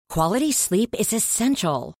Quality sleep is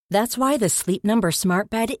essential. That's why the Sleep Number Smart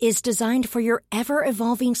Bed is designed for your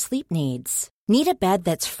ever-evolving sleep needs. Need a bed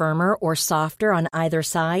that's firmer or softer on either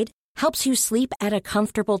side? Helps you sleep at a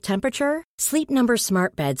comfortable temperature? Sleep Number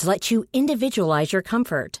Smart Beds let you individualize your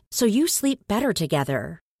comfort, so you sleep better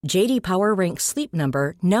together. J.D. Power ranks Sleep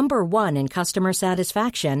Number number 1 in customer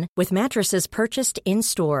satisfaction with mattresses purchased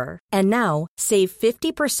in-store. And now, save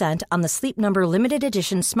 50% on the Sleep Number Limited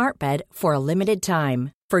Edition Smart Bed for a limited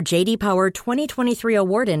time. For J.D. Power 2023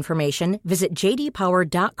 award information, visit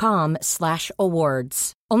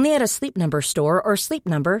jdpower.com/awards. Only at a Sleep Number store or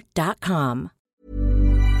sleepnumber.com.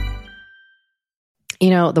 You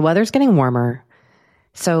know, the weather's getting warmer,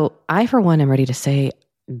 so I, for one, am ready to say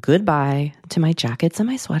goodbye to my jackets and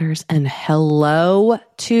my sweaters and hello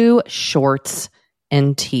to shorts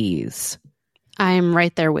and tees. I'm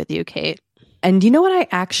right there with you, Kate. And you know what? I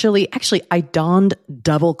actually, I donned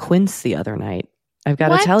double quince the other night. I've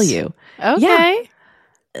got to tell you. Okay. Yeah.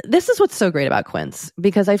 This is what's so great about quince,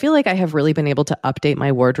 because I feel like I have really been able to update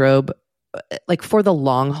my wardrobe like for the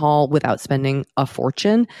long haul without spending a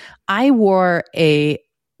fortune. I wore a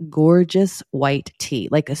gorgeous white tee,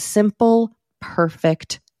 like a simple,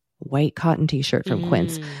 perfect white cotton t-shirt from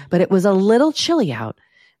Quince, but it was a little chilly out.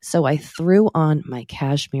 So I threw on my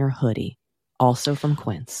cashmere hoodie, also from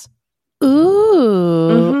Quince.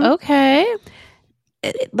 Ooh, okay.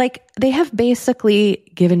 Like, they have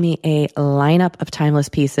basically given me a lineup of timeless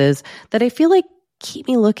pieces that I feel like keep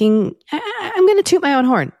me looking, I'm going to toot my own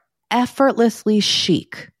horn, effortlessly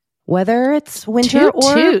chic, whether it's winter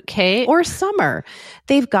Kate. or summer.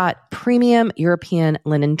 They've got premium European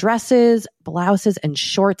linen dresses, blouses, and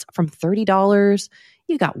shorts from $30.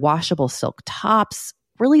 You got washable silk tops,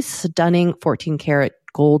 really stunning 14 karat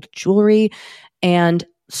gold jewelry, and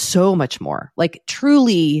so much more. Like,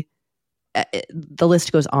 truly, the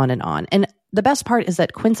list goes on. And the best part is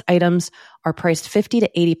that Quince items are priced 50 to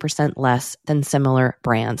 80% less than similar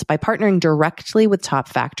brands. By partnering directly with top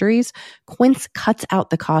factories, Quince cuts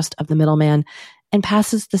out the cost of the middleman and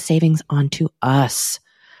passes the savings on to us.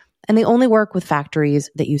 And they only work with factories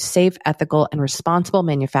that use safe, ethical, and responsible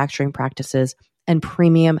manufacturing practices and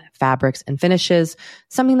premium fabrics and finishes,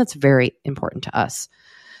 something that's very important to us.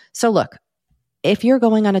 So look, if you're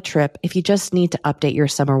going on a trip, if you just need to update your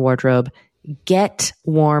summer wardrobe, get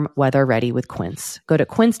warm weather ready with Quince. Go to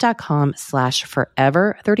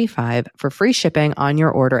quince.com/forever35 for free shipping on your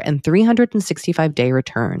order and 365-day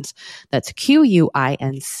returns. That's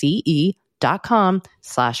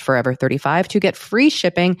QUINCE.com/forever35 to get free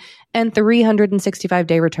shipping and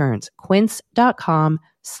 365-day returns.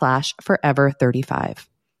 Quince.com/forever35.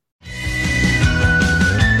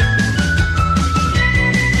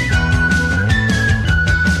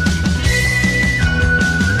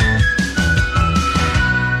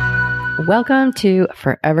 Welcome to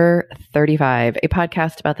Forever 35, a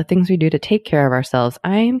podcast about the things we do to take care of ourselves.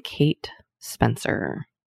 I am Kate Spencer.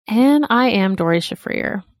 And I am Dory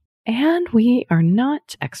Shafrir. And we are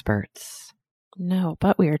not experts. No,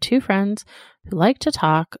 but we are two friends who like to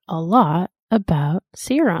talk a lot about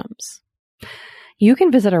serums. You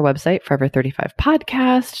can visit our website, Forever 35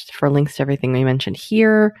 Podcast, for links to everything we mentioned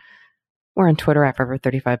here. We're on Twitter at Forever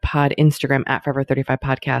 35 Pod, Instagram at Forever 35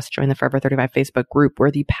 Podcast. Join the Forever 35 Facebook group where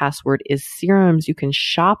the password is serums. You can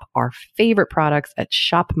shop our favorite products at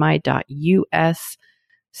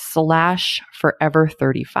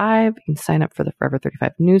shopmy.us/Forever35. You can sign up for the Forever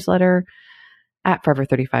 35 newsletter at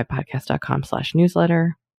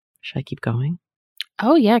forever35podcast.com/newsletter. Should I keep going?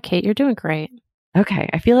 Oh yeah, Kate, you're doing great. Okay.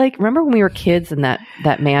 I feel like, remember when we were kids and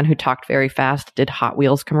that man who talked very fast did Hot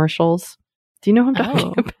Wheels commercials? Do you know who I'm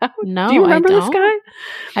talking about? No, do you remember this guy?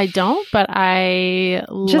 I don't, but I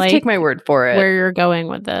just take my word for it. Where you're going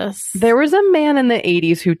with this. There was a man in the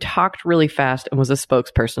 80s who talked really fast and was a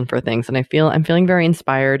spokesperson for things. And I'm feeling very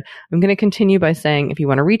inspired. I'm going to continue by saying, if you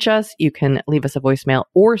want to reach us, you can leave us a voicemail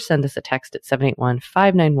or send us a text at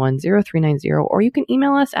 781-591-0390, or you can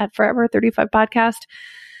email us at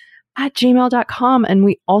forever35podcast@gmail.com. And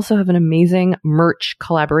we also have an amazing merch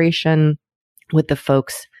collaboration with the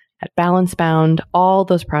folks at Balancebound. All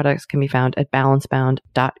those products can be found at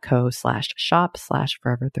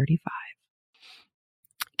balancebound.co/shop/forever35.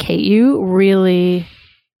 Kate, you really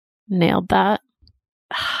nailed that.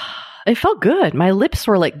 It felt good. My lips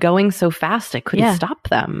were like going so fast I couldn't stop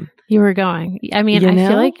them. You were going. I mean, I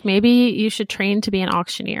feel like maybe you should train to be an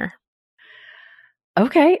auctioneer.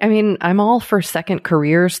 Okay. I mean, I'm all for second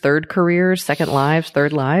careers, third careers, second lives,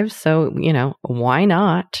 third lives. So, why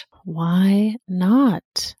not? Why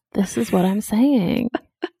not? This is what I'm saying.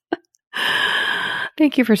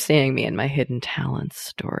 Thank you for seeing me in my hidden talents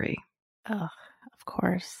story. Oh, of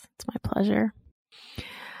course. It's my pleasure.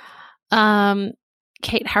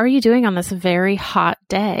 Kate, how are you doing on this very hot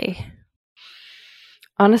day?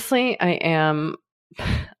 Honestly, I'm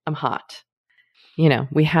hot. You know,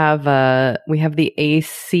 we have the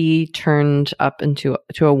AC turned up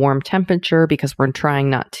to a warm temperature because we're trying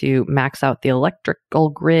not to max out the electrical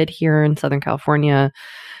grid here in Southern California.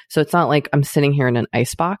 So it's not like I'm sitting here in an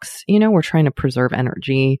ice box, you know, we're trying to preserve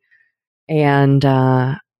energy. And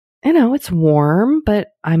you know, it's warm, but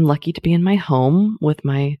I'm lucky to be in my home with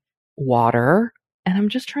my water, and I'm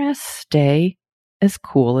just trying to stay as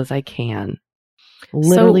cool as I can.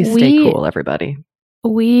 Literally stay cool, everybody.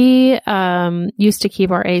 We used to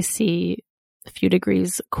keep our AC a few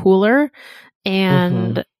degrees cooler,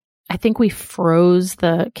 and I think we froze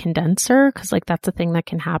the condenser because, like, that's a thing that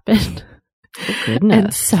can happen. Oh, goodness.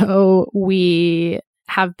 And so we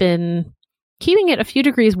have been keeping it a few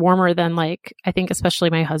degrees warmer than, like, I think especially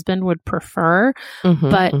my husband would prefer.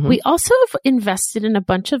 But we also have invested in a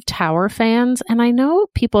bunch of tower fans. And I know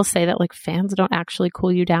people say that, like, fans don't actually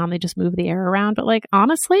cool you down. They just move the air around. But, like,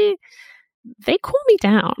 honestly, they cool me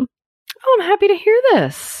down. Oh, I'm happy to hear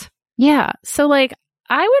this. Yeah. So, like,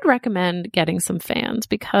 I would recommend getting some fans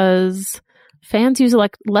because fans use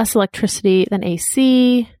less electricity than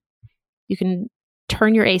AC. You can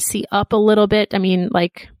turn your AC up a little bit. I mean,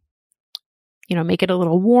 like, you know, make it a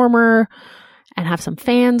little warmer and have some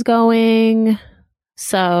fans going.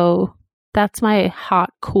 So that's my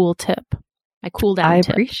hot, cool tip. My cool down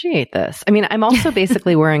tip. I appreciate this. I mean, I'm also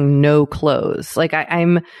basically wearing no clothes. Like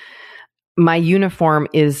my uniform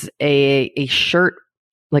is a shirt,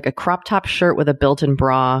 like a crop top shirt with a built-in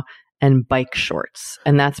bra and bike shorts.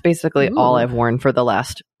 And that's basically all I've worn for the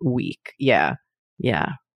last week. Yeah.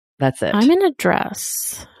 Yeah. That's it. I'm in a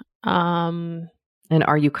dress. And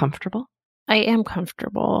are you comfortable? I am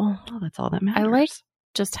comfortable. Oh, that's all that matters. I like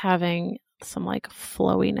just having some, like,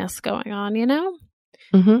 flowiness going on, you know?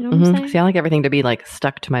 You know what I'm saying? See, I like everything to be, like,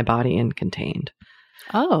 stuck to my body and contained.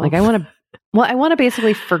 Oh. Like, I want to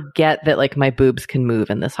basically forget that, like, my boobs can move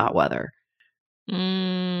in this hot weather. I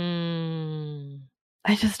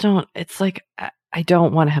just don't, it's like, I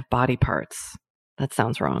don't want to have body parts. That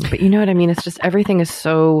sounds wrong. But you know what I mean? It's just everything is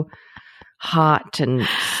so hot and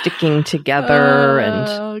sticking together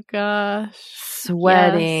and gosh,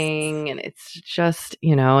 sweating. Yes. And it's just,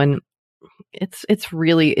 you know, and it's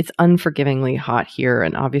unforgivingly hot here.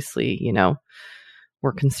 And obviously, you know,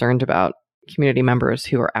 we're concerned about community members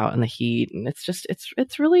who are out in the heat. And it's just,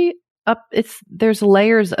 it's really there's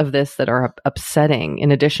layers of this that are upsetting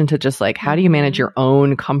in addition to just, like, how do you manage your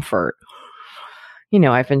own comfort? You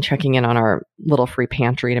know, I've been checking in on our little free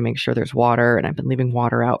pantry to make sure there's water, and I've been leaving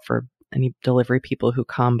water out for any delivery people who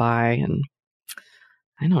come by. And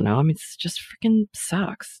I don't know. I mean, it's just freaking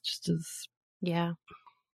sucks. Just as, yeah.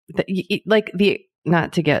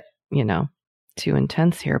 Not to get, you know, too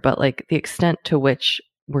intense here, but, like, the extent to which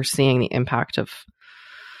we're seeing the impact of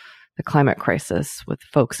the climate crisis with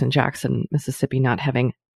folks in Jackson, Mississippi not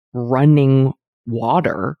having running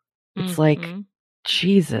water. It's like,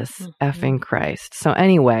 Jesus effing Christ. So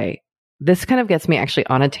anyway, this kind of gets me actually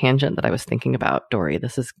on a tangent that I was thinking about, Dory.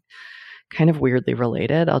 This is kind of weirdly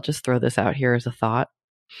related. I'll just throw this out here as a thought.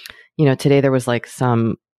 You know, today there was, like,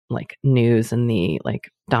 some, like, news in the,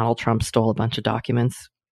 like, Donald Trump stole a bunch of documents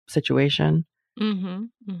situation.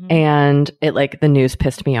 And it, like, the news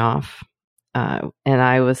pissed me off. And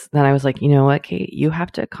I was like, you know what, Kate, you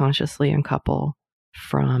have to consciously uncouple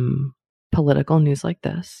from political news like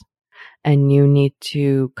this. And you need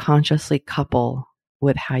to consciously couple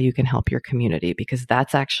with how you can help your community, because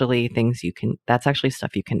that's actually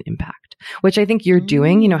stuff you can impact, which I think you're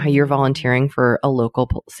doing. You know, how you're volunteering for a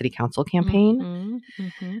local city council campaign.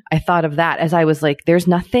 I thought of that as I was like, there's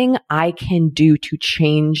nothing I can do to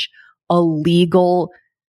change a legal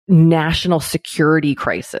national security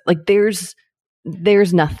crisis. Like, there's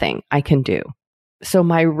nothing I can do. So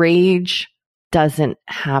my rage doesn't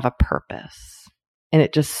have a purpose, and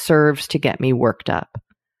it just serves to get me worked up.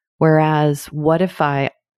 Whereas what if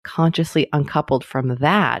I consciously uncoupled from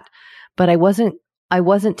that, but I wasn't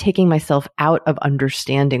taking myself out of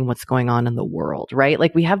understanding what's going on in the world, right?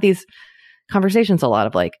 Like, we have these conversations a lot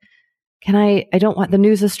of, like, I don't want, the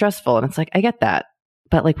news is stressful. And it's like, I get that,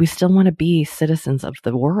 but, like, we still want to be citizens of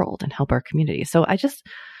the world and help our community. So I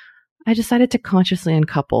decided to consciously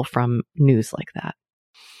uncouple from news like that.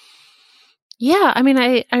 Yeah, I mean,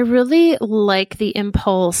 I really like the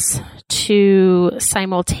impulse to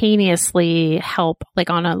simultaneously help,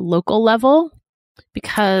 like, on a local level,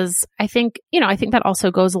 because I think that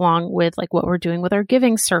also goes along with, like, what we're doing with our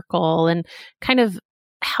giving circle and kind of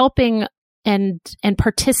helping and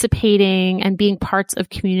participating and being parts of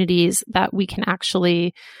communities that we can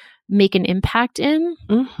actually make an impact in.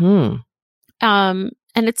 Mm-hmm. And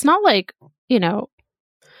it's not like,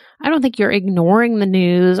 I don't think you're ignoring the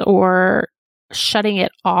news or shutting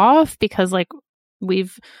it off, because like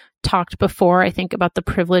we've talked before, I think, about the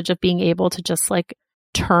privilege of being able to just like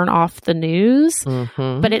turn off the news.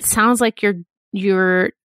 Mm-hmm. But it sounds like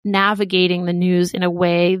you're navigating the news in a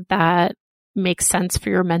way that makes sense for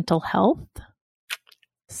your mental health.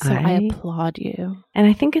 So I applaud you. And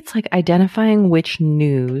I think it's like identifying which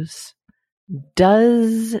news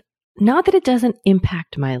does, not that it doesn't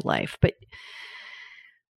impact my life, but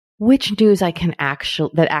which news I can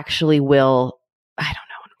actually will, I don't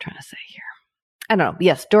know what I'm trying to say here. I don't know.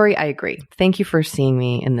 Yes, Doree, I agree. Thank you for seeing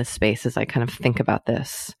me in this space as I kind of think about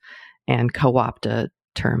this and co-opt a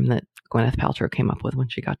term that Gwyneth Paltrow came up with when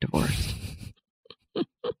she got divorced.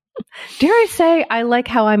 Dare I say, I like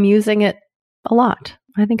how I'm using it a lot.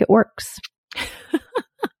 I think it works. I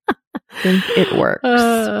think it works.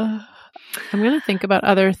 I'm going to think about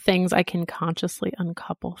other things I can consciously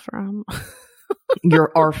uncouple from.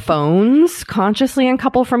 Our phones, consciously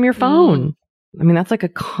uncouple from your phone. I mean, that's like a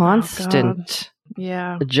constant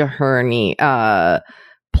journey.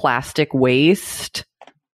 Plastic waste.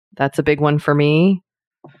 That's a big one for me.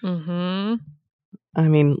 Mm-hmm. I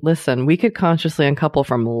mean, listen, we could consciously uncouple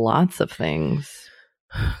from lots of things.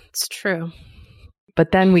 It's true.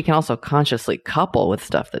 But then we can also consciously couple with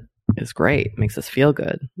stuff that is great, makes us feel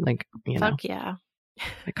good. Like, Fuck yeah.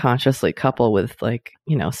 I consciously couple with like,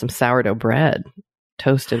 some sourdough bread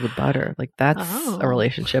toasted with butter. Like that's a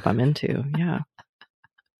relationship I'm into. Yeah.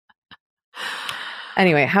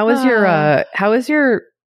 Anyway, how is your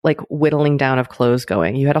like whittling down of clothes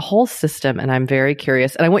going? You had a whole system and I'm very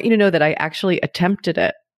curious. And I want you to know that I actually attempted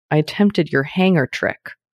it. I attempted your hanger trick.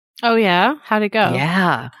 Oh yeah? How'd it go?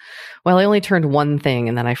 Yeah. Well, I only turned one thing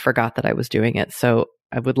and then I forgot that I was doing it. So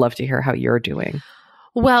I would love to hear how you're doing.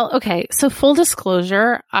 Well, okay. So full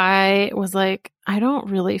disclosure, I was like, I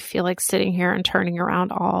don't really feel like sitting here and turning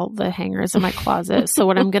around all the hangers in my closet. So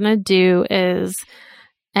what I'm going to do is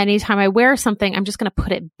anytime I wear something, I'm just going to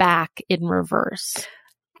put it back in reverse.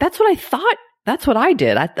 That's what I thought. That's what I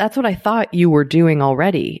did. That's what I thought you were doing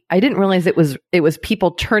already. I didn't realize it was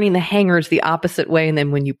people turning the hangers the opposite way. And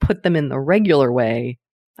then when you put them in the regular way,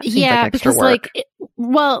 that seems like extra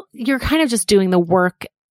work. You're kind of just doing the work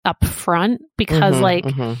up front because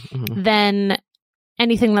then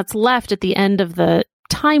anything that's left at the end of the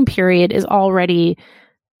time period is already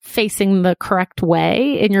facing the correct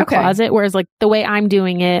way in your closet. Whereas like the way I'm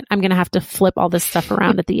doing it, I'm going to have to flip all this stuff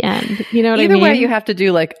around at the end. You know what I mean? Either way, you have to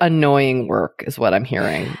do like annoying work is what I'm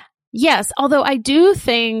hearing. Yes. Although I do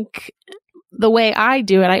think the way I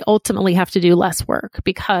do it, I ultimately have to do less work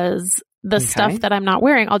because the stuff that I'm not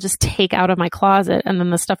wearing, I'll just take out of my closet. And then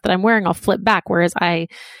the stuff that I'm wearing, I'll flip back. Whereas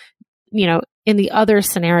in the other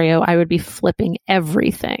scenario, I would be flipping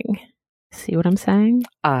everything. See what I'm saying?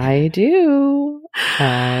 I do.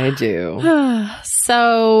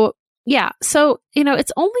 So, yeah. So,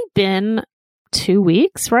 it's only been 2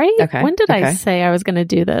 weeks, right? Okay. When did I say I was going to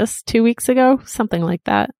do this? 2 weeks ago? Something like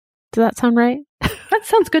that. Does that sound right? That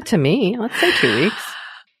sounds good to me. Let's say 2 weeks.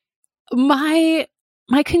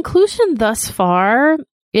 My conclusion thus far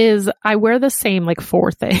is I wear the same like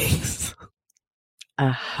 4 things.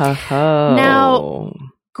 Now,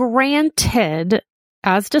 granted,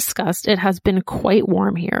 as discussed, it has been quite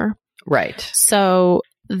warm here. Right. So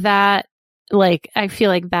that I feel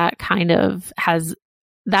like that kind of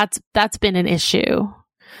that's been an issue,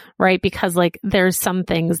 right? Because like there's some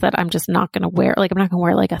things that I'm just not going to wear. Like I'm not going to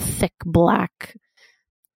wear like a thick black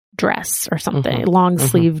dress or something, long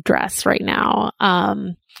sleeve dress right now.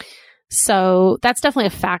 So that's definitely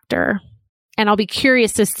a factor. And I'll be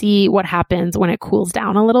curious to see what happens when it cools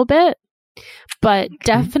down a little bit. But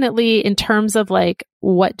definitely in terms of like,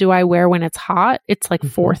 what do I wear when it's hot? It's like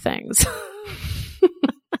 4 things.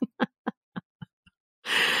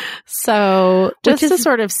 So just to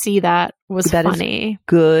sort of see that was funny.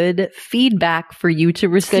 Good feedback for you to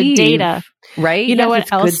receive. Good data. Right? You know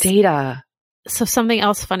what else? Good data. So something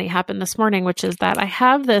else funny happened this morning, which is that I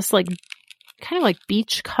have this like kind of like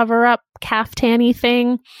beach cover up caftan-y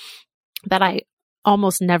thing that I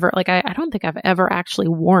almost never, like I don't think I've ever actually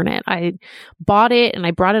worn it. I bought it and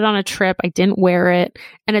I brought it on a trip. I didn't wear it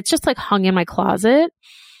and it's just like hung in my closet.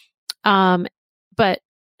 But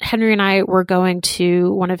Henry and I were going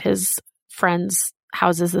to one of his friends'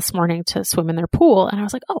 houses this morning to swim in their pool. And I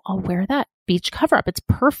was like, oh, I'll wear that beach cover up. It's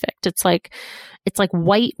perfect. It's like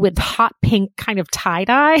white with hot pink kind of tie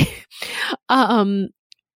dye. And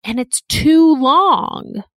it's too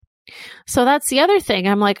long. So that's the other thing.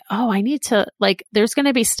 I'm like, oh, I need to there's going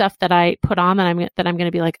to be stuff that I put on that I'm going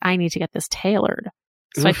to be like, I need to get this tailored.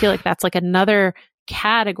 So I feel like that's like another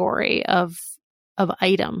category of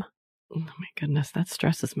item. Oh my goodness, that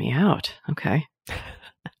stresses me out. Okay.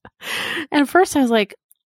 And at first I was like,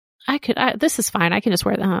 this is fine. I can just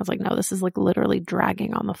wear that. And I was like, no, this is like literally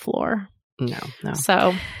dragging on the floor. No.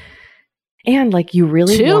 So, and like you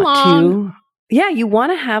really too want long. to, yeah, you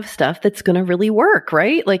want to have stuff that's going to really work,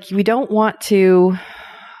 right? Like we don't want to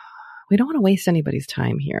waste anybody's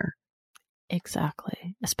time here.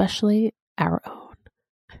 Exactly. Especially our own.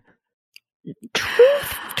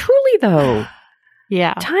 Truly though.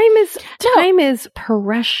 Yeah. Time is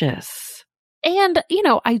precious. And,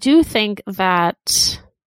 I do think that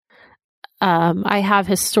I have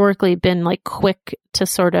historically been like quick to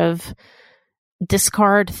sort of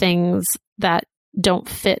discard things that don't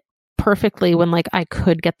fit perfectly when like I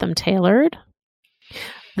could get them tailored.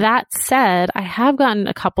 That said, I have gotten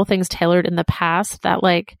a couple things tailored in the past that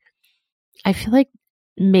like I feel like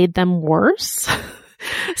made them worse.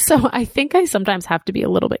 So I think I sometimes have to be a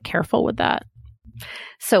little bit careful with that.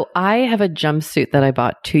 So I have a jumpsuit that I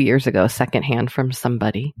bought 2 years ago, secondhand from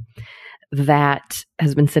somebody, that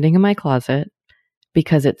has been sitting in my closet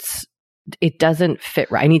because it doesn't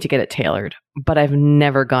fit right. I need to get it tailored, but I've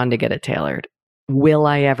never gone to get it tailored. Will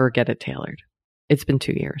I ever get it tailored? It's been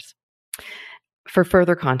 2 years. For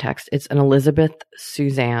further context, it's an Elizabeth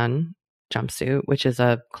Suzanne jumpsuit, which is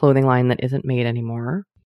a clothing line that isn't made anymore.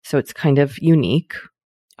 So it's kind of unique.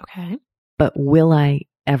 Okay. But will I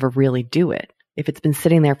ever really do it? If it's been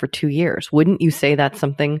sitting there for 2 years, wouldn't you say that's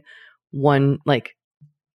something like,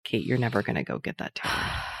 Kate, you're never going to go get that tailored?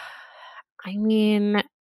 I mean,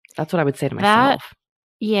 that's what I would say to myself.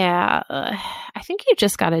 Yeah. I think you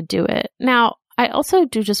just got to do it. Now, I also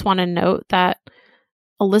do just want to note that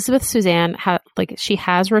Elizabeth Suzanne she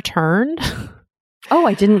has returned. Oh,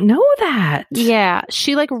 I didn't know that. Yeah.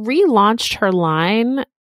 She like relaunched her line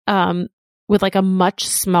with like a much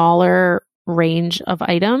smaller range of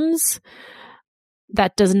items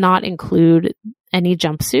that does not include any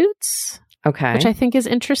jumpsuits. Okay. Which I think is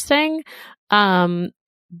interesting.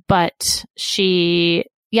 But she's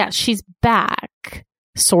back,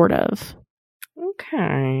 sort of.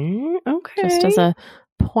 Okay. Just as a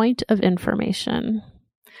point of information.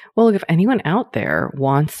 Well, look, if anyone out there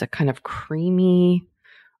wants a kind of creamy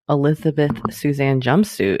Elizabeth Suzanne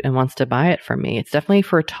jumpsuit and wants to buy it from me, it's definitely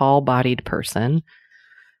for a tall-bodied person.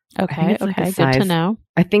 Okay. Good to know.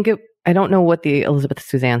 I don't know what the Elizabeth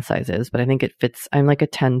Suzanne size is, but I think it fits. I'm like a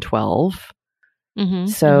 10-12.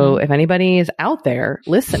 So if anybody is out there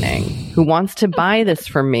listening who wants to buy this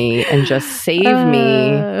from me and just save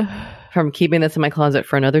me from keeping this in my closet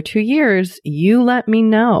for another 2 years, you let me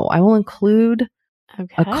know. I will include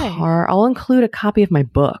I'll include a copy of my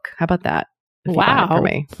book. How about that? Wow. For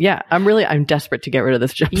me. Yeah. I'm desperate to get rid of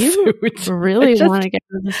this jumpsuit. You really want to get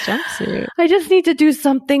rid of this jumpsuit. I just need to do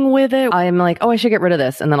something with it. I'm like, oh, I should get rid of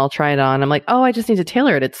this. And then I'll try it on. I'm like, oh, I just need to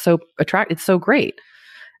tailor it. It's so it's so great.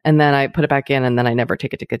 And then I put it back in and then I never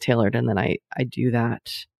take it to get tailored. And then I do that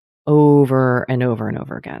over and over and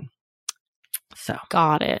over again. So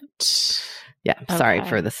got it. Yeah. Okay. Sorry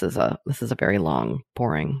for this is a very long,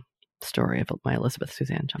 boring story of my Elizabeth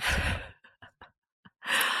Suzanne jumpsuit.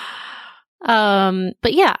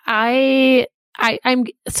 But yeah, I'm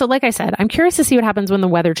so like I said, I'm curious to see what happens when the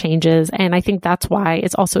weather changes. And I think that's why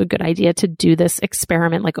it's also a good idea to do this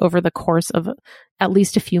experiment like over the course of at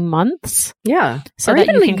least a few months. Yeah. So that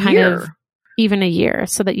you can even a year,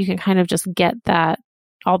 so that you can kind of just get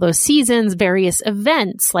all those seasons, various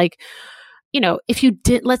events. Like, if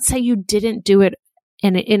let's say you didn't do it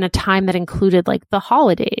in a time that included like the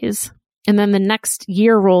holidays. And then the next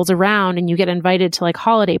year rolls around and you get invited to like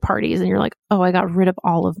holiday parties and you're like, oh, I got rid of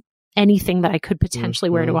all of anything that I could potentially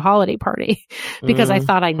wear to a holiday party because I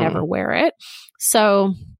thought I'd never wear it.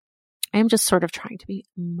 So I'm just sort of trying to be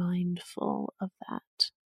mindful of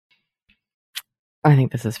that. I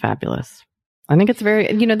think this is fabulous. I think it's very,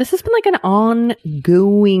 this has been like an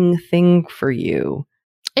ongoing thing for you.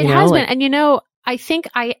 It has been. And, I think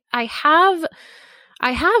I have,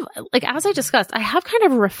 like, as I discussed, I have kind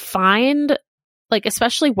of refined, like,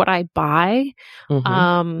 especially what I buy,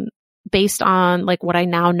 based on like what I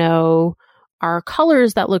now know are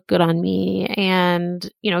colors that look good on me and,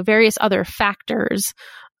 various other factors.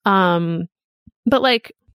 But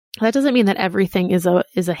like, that doesn't mean that everything is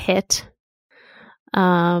a hit.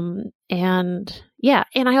 And yeah.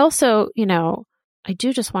 And I also, I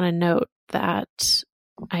do just want to note that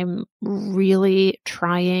I'm really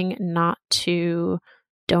trying not to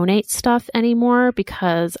donate stuff anymore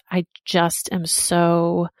because I just am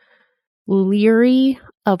so leery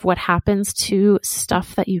of what happens to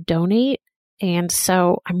stuff that you donate. And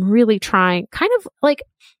so I'm really trying, kind of like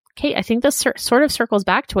Kate, I think this sort of circles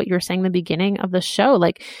back to what you were saying in the beginning of the show,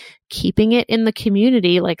 like keeping it in the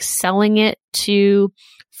community, like selling it to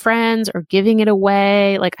friends or giving it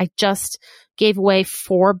away. Like I just gave away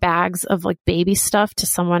 4 bags of like baby stuff to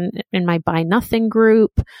someone in my Buy Nothing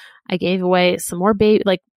group. I gave away some more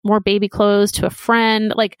baby clothes to a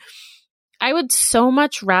friend. Like I would so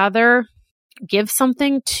much rather give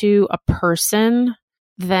something to a person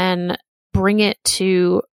than bring it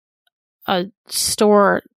to a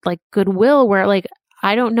store like Goodwill where like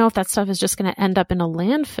I don't know if that stuff is just going to end up in a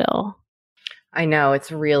landfill. I know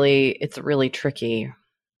it's really tricky.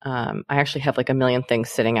 I actually have like a million things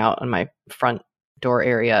sitting out on my front door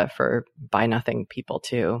area for Buy Nothing people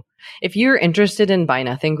too. If you're interested in Buy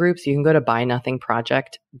Nothing groups, you can go to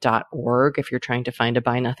buynothingproject.org if you're trying to find a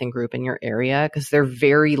Buy Nothing group in your area, because they're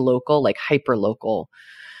very local, like hyper local.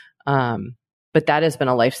 But that has been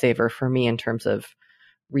a lifesaver for me in terms of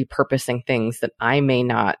repurposing things that I may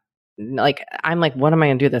not like. I'm like, what am I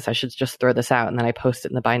going to do this? I should just throw this out. And then I post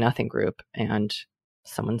it in the Buy Nothing group and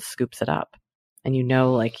someone scoops it up. And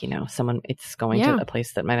someone, it's going to a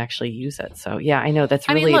place that might actually use it. So yeah, I know that's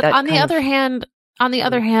really, on the other hand,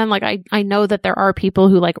 like I know that there are people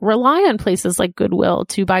who like rely on places like Goodwill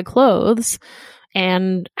to buy clothes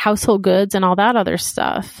and household goods and all that other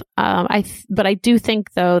stuff. But I do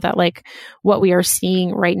think though that like what we are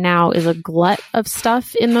seeing right now is a glut of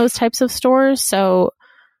stuff in those types of stores. So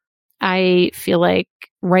I feel like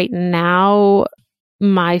right now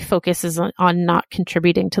my focus is on not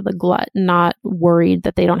contributing to the glut, not worried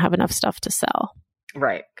that they don't have enough stuff to sell.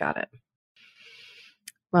 Right. Got it.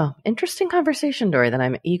 Well, interesting conversation, Dory, that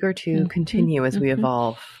I'm eager to continue as we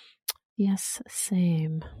evolve. Yes,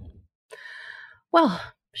 same. Well,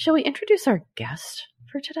 shall we introduce our guest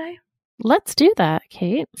for today? Let's do that,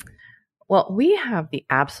 Kate. Well, we have the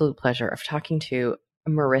absolute pleasure of talking to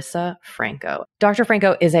Marissa Franco. Dr.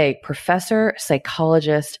 Franco is a professor,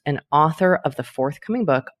 psychologist, and author of the forthcoming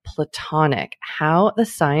book, Platonic: How the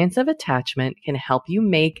Science of Attachment Can Help You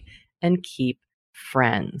Make and Keep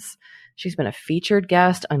Friends. She's been a featured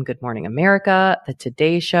guest on Good Morning America, The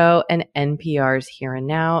Today Show, and NPR's Here and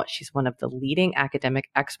Now. She's one of the leading academic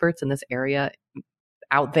experts in this area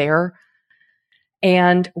out there.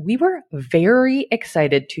 And we were very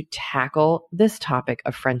excited to tackle this topic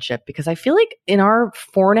of friendship because I feel like in our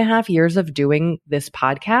 4.5 years of doing this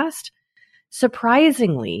podcast,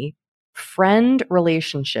 surprisingly, friend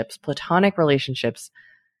relationships, platonic relationships,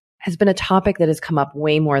 has been a topic that has come up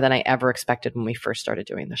way more than I ever expected when we first started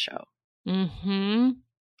doing the show.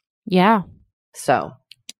 Yeah. So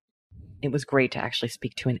it was great to actually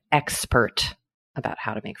speak to an expert about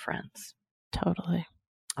how to make friends. Totally.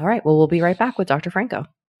 All right. Well, we'll be right back with Dr. Franco.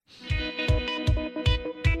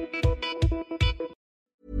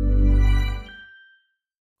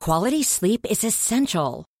 Quality sleep is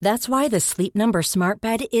essential. That's why the Sleep Number Smart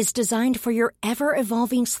Bed is designed for your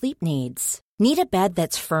ever-evolving sleep needs. Need a bed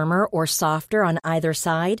that's firmer or softer on either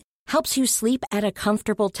side? Helps you sleep at a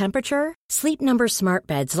comfortable temperature? Sleep Number Smart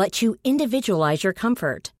Beds let you individualize your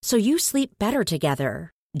comfort so you sleep better together.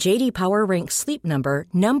 J.D. Power ranks Sleep Number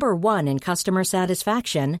number 1 in customer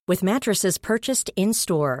satisfaction with mattresses purchased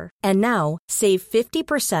in-store. And now, save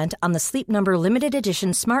 50% on the Sleep Number Limited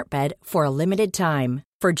Edition Smart Bed for a limited time.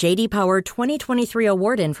 For J.D. Power 2023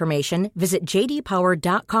 award information, visit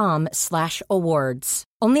jdpower.com/awards.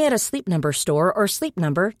 Only at a Sleep Number store or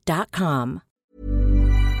sleepnumber.com.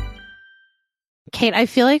 Kate, I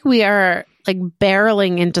feel like we are like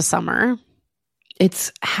barreling into summer.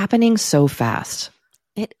 It's happening so fast.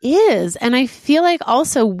 It is. And I feel like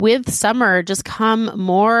also with summer just come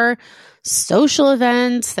more social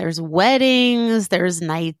events. There's weddings, there's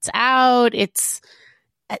nights out, it's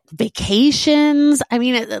vacations. I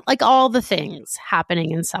mean, like all the things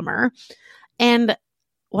happening in summer. And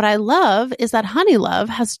what I love is that Honeylove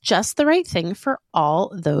has just the right thing for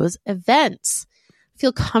all those events.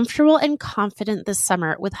 Feel comfortable and confident this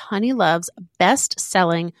summer with Honeylove's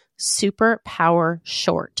best-selling Super Power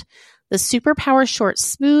Short. The Super Power Short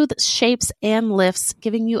smooths, shapes, and lifts,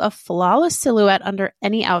 giving you a flawless silhouette under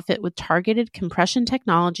any outfit with targeted compression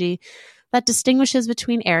technology that distinguishes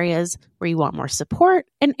between areas where you want more support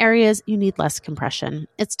and areas you need less compression.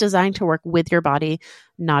 It's designed to work with your body,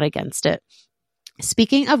 not against it.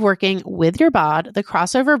 Speaking of working with your bod, the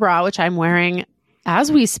crossover bra, which I'm wearing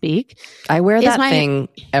as we speak. I wear that thing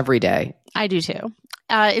every day. I do too.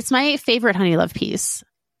 It's my favorite Honeylove piece.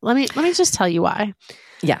 Let me just tell you why.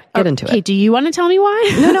 Yeah, get into it. Okay, do you want to tell me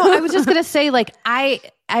why? No, I was just going to say, like, I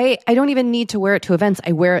don't even need to wear it to events.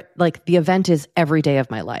 I wear it, like, the event is every day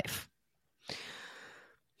of my life.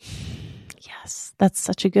 Yes, that's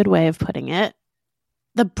such a good way of putting it.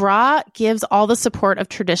 The bra gives all the support of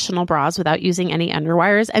traditional bras without using any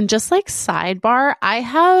underwires. And just like sidebar, I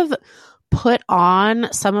have put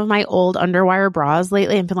on some of my old underwire bras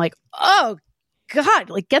lately and been like, oh God,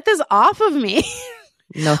 like get this off of me.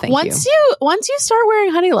 No, thank you. Once you start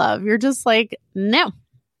wearing Honey Love, you're just like, no,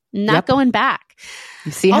 not going back.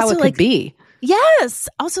 You see how it could be. Yes.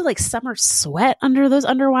 Also, like summer sweat under those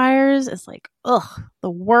underwires is like, ugh,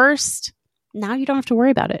 the worst. Now you don't have to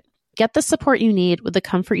worry about it. Get the support you need with the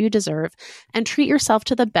comfort you deserve and treat yourself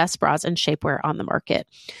to the best bras and shapewear on the market.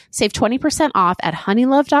 Save 20% off at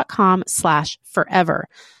honeylove.com/forever.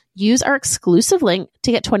 Use our exclusive link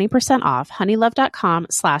to get 20% off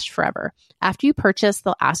honeylove.com/forever. After you purchase,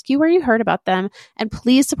 they'll ask you where you heard about them, and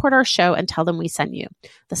please support our show and tell them we sent you.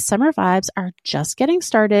 The summer vibes are just getting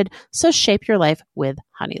started, so shape your life with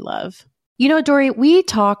Honey Love. You know, Doree, we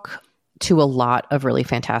talk to a lot of really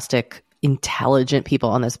fantastic, intelligent people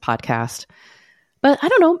on this podcast, but I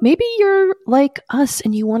don't know, maybe you're like us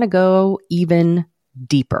and you want to go even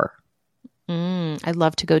deeper. I'd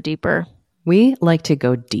love to go deeper. We like to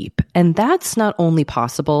go deep, and that's not only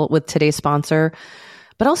possible with today's sponsor,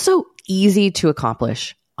 but also easy to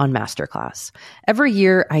accomplish on Masterclass. Every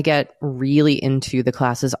year I get really into the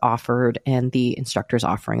classes offered and the instructors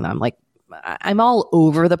offering them. Like, I'm all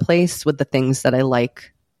over the place with the things that I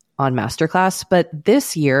like on Masterclass, but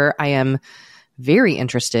this year I am very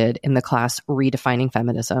interested in the class Redefining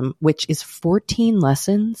Feminism, which is 14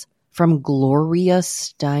 lessons from Gloria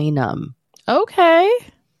Steinem. Okay.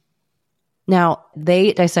 Now,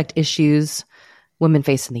 they dissect issues women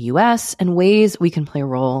face in the U.S. and ways we can play a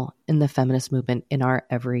role in the feminist movement in our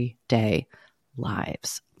everyday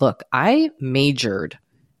lives. Look, I majored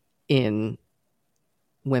in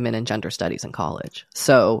women and gender studies in college,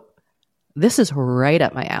 so this is right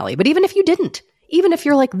up my alley. But even if you didn't, even if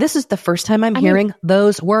you're like, this is the first time I'm hearing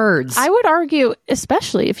those words. I would argue,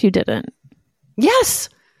 especially if you didn't. Yes.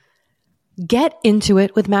 Get into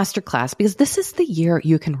it with Masterclass, because this is the year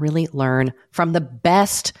you can really learn from the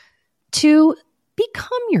best to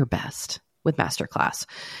become your best with Masterclass.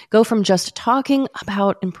 Go from just talking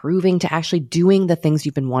about improving to actually doing the things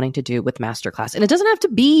you've been wanting to do with Masterclass. And it doesn't have to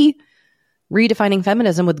be redefining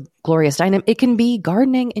feminism with Gloria Steinem. It can be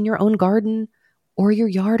gardening in your own garden or your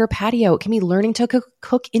yard or patio. It can be learning to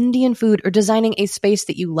cook Indian food or designing a space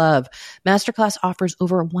that you love. Masterclass offers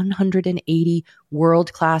over 180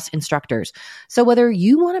 world-class instructors. So whether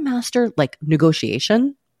you want to master like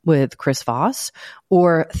negotiation with Chris Voss,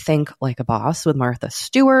 or think like a boss with Martha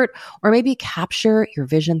Stewart, or maybe capture your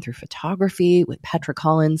vision through photography with Petra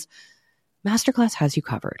Collins, Masterclass has you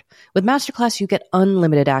covered. With Masterclass, you get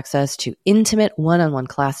unlimited access to intimate one-on-one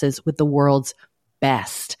classes with the world's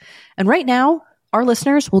best. And right now, our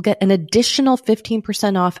listeners will get an additional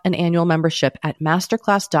 15% off an annual membership at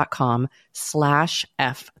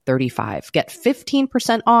masterclass.com/F35. Get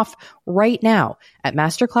 15% off right now at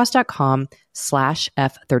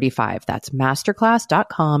masterclass.com/F35. That's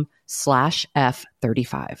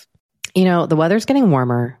masterclass.com/F35. You know, the weather's getting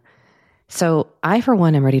warmer, so I, for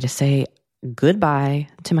one, am ready to say goodbye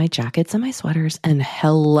to my jackets and my sweaters and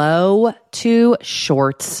hello to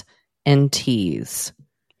shorts and tees.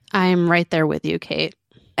 I'm right there with you, Kate.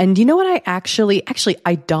 And you know what? I actually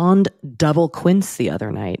I donned double quince the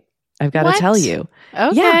other night. I've got to tell you.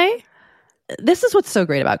 Okay. Yeah. This is what's so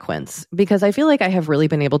great about quince, because I feel like I have really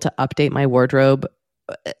been able to update my wardrobe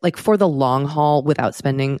like for the long haul without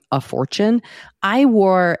spending a fortune. I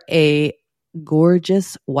wore a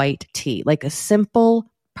gorgeous white tee, like a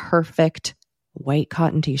simple, perfect white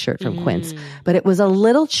cotton t-shirt from Quince, but it was a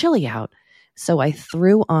little chilly out. So I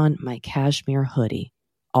threw on my cashmere hoodie,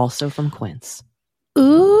 also from Quince.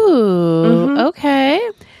 Ooh, okay.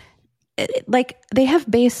 Like, they have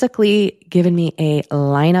basically given me a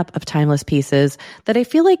lineup of timeless pieces that I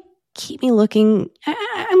feel like keep me looking,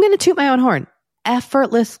 I'm going to toot my own horn,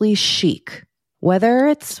 effortlessly chic, whether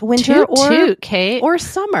it's winter or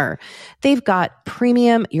summer. They've got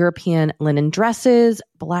premium European linen dresses,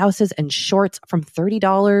 blouses, and shorts from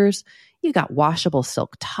 $30. You got washable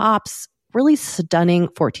silk tops, really stunning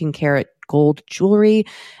 14 karat gold jewelry,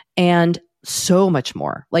 and so much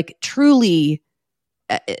more. Like, truly,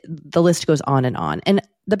 the list goes on and on. And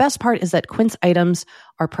the best part is that Quince items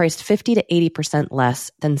are priced 50 to 80%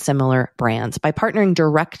 less than similar brands. By partnering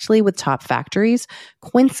directly with top factories,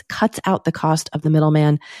 Quince cuts out the cost of the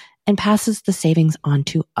middleman and passes the savings on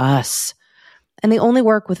to us. And they only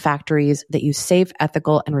work with factories that use safe,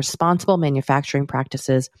 ethical, and responsible manufacturing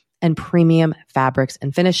practices and premium fabrics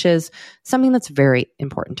and finishes, something that's very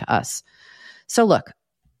important to us. So look,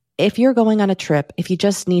 if you're going on a trip, if you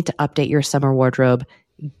just need to update your summer wardrobe,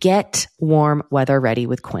 Get warm weather ready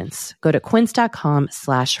with Quince. Go to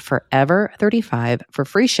quince.com/forever35 for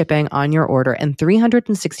free shipping on your order and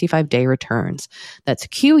 365-day returns. That's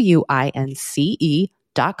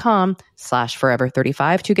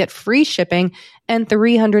QUINCE.com/forever35 to get free shipping and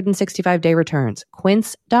 365-day returns.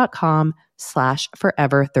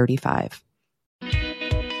 Quince.com/forever35.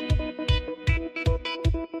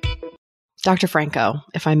 Dr. Franco,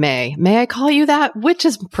 if I may I call you that? Which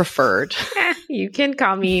is preferred? You can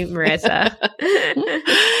call me Marissa.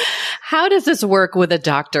 How does this work with a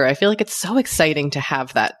doctor? I feel like it's so exciting to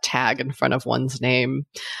have that tag in front of one's name.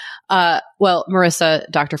 Well, Marissa,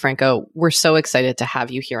 Dr. Franco, we're so excited to have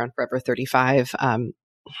you here on Forever 35.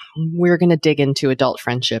 We're going to dig into adult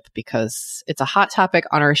friendship because it's a hot topic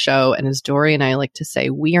on our show. And as Dory and I like to say,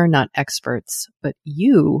 we are not experts, but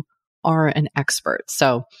you are an expert.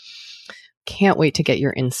 So can't wait to get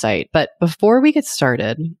your insight. But before we get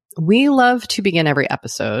started, we love to begin every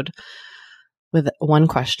episode with one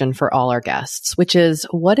question for all our guests, which is,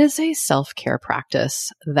 what is a self-care practice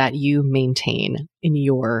that you maintain in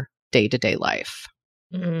your day-to-day life?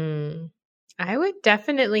 I would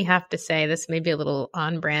definitely have to say this may be a little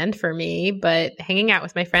on brand for me, but hanging out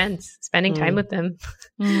with my friends, spending time with them.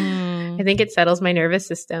 I think it settles my nervous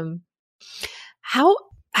system. How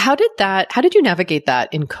did you navigate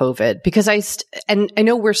that in COVID? Because I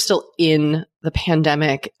know we're still in the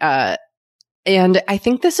pandemic, and I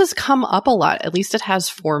think this has come up a lot, at least it has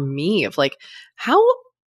for me, of like, how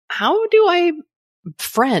do I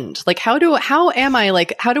friend? Like, how do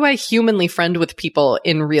I humanly friend with people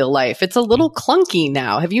in real life? It's a little clunky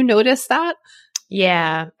now. Have you noticed that?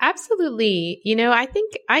 Yeah, absolutely. I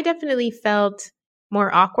think I definitely felt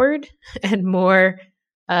more awkward and more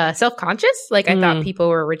self-conscious. Like I thought people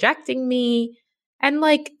were rejecting me, and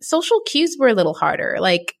like social cues were a little harder.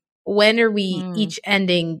 Like, when are we each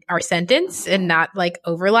ending our sentence and not like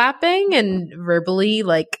overlapping and verbally,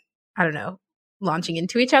 like, I don't know, launching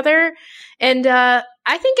into each other? And I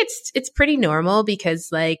think it's pretty normal because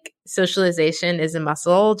like socialization is a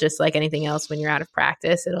muscle, just like anything else. When you're out of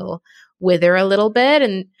practice, it'll wither a little bit.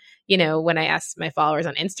 And when I asked my followers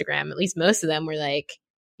on Instagram, at least most of them were like,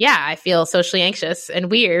 yeah, I feel socially anxious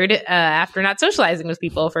and weird after not socializing with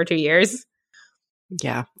people for 2 years.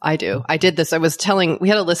 Yeah, I do. I did this. We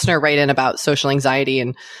had a listener write in about social anxiety,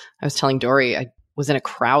 and I was telling Dory I was in a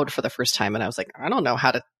crowd for the first time, and I was like, I don't know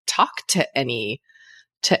how to talk to anybody.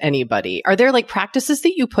 Are there like practices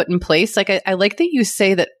that you put in place? Like, I like that you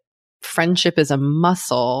say that friendship is a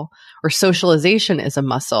muscle or socialization is a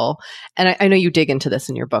muscle. And I know you dig into this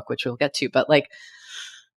in your book, which we'll get to, but like,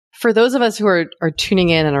 for those of us who are tuning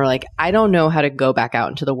in and are like, I don't know how to go back out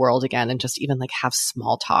into the world again and just even like have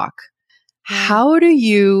small talk. How do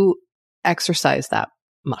you exercise that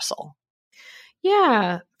muscle?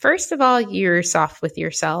 Yeah. First of all, you're soft with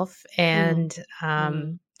yourself and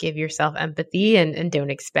give yourself empathy and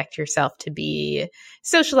don't expect yourself to be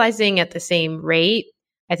socializing at the same rate.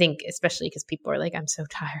 I think especially because people are like, I'm so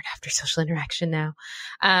tired after social interaction now.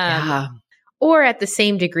 Or at the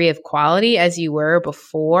same degree of quality as you were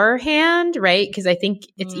beforehand, right? Because I think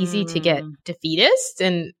it's easy to get defeatist.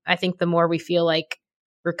 And I think the more we feel like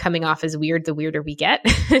we're coming off as weird, the weirder we get.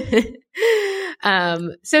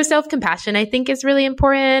 So self-compassion, I think, is really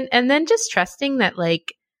important. And then just trusting that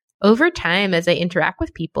like over time, as I interact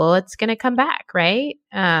with people, it's going to come back, right?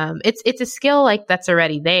 It's a skill like that's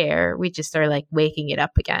already there. We just are like waking it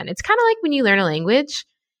up again. It's kind of like when you learn a language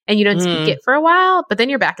and you don't speak it for a while, but then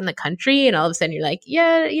you're back in the country and all of a sudden you're like,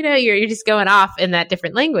 yeah, you're just going off in that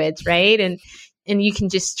different language, right? And you can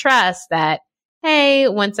just trust that, hey,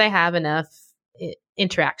 once I have enough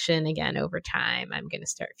interaction again over time, I'm going to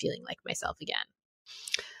start feeling like myself again.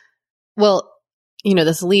 Well,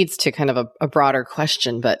 this leads to kind of a broader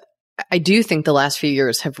question, but I do think the last few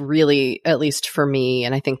years have really, at least for me,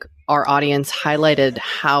 and I think our audience, highlighted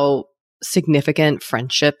how significant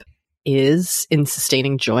friendship is in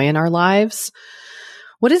sustaining joy in our lives.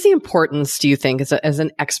 What is the importance, do you think, as an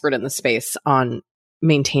expert in the space, on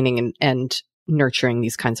maintaining and nurturing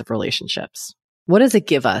these kinds of relationships? What does it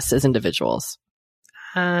give us as individuals?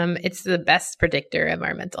 It's the best predictor of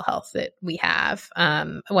our mental health that we have.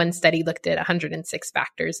 One study looked at 106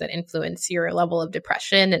 factors that influence your level of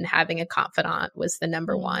depression, and having a confidant was the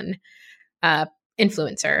number one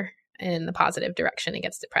influencer in the positive direction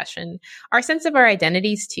against depression. Our sense of our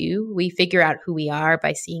identities too. We figure out who we are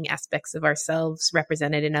by seeing aspects of ourselves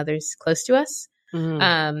represented in others close to us.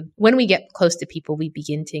 When we get close to people, we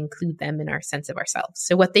begin to include them in our sense of ourselves.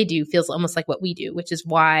 So what they do feels almost like what we do, which is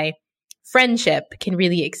why friendship can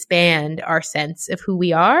really expand our sense of who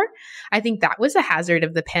we are. I think that was a hazard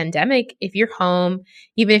of the pandemic. If you're home,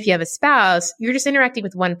 even if you have a spouse, you're just interacting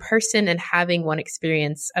with one person and having one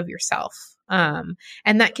experience of yourself. And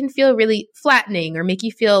that can feel really flattening or make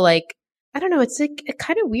you feel like, I don't know, it's like a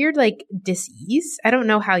kind of weird, like dis-ease. I don't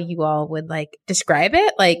know how you all would like describe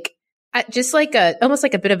it. Like, just like almost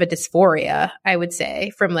like a bit of a dysphoria, I would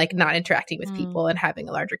say, from like not interacting with people and having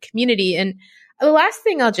a larger community. And the last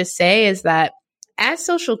thing I'll just say is that as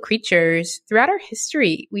social creatures throughout our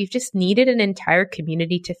history, we've just needed an entire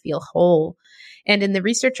community to feel whole. And in the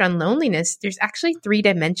research on loneliness, there's actually 3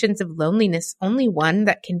 dimensions of loneliness, only one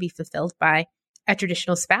that can be fulfilled by a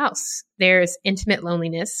traditional spouse. There's intimate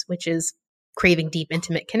loneliness, which is craving deep,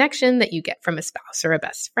 intimate connection that you get from a spouse or a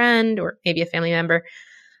best friend or maybe a family member.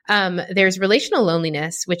 There's relational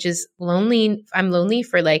loneliness, which is lonely. I'm lonely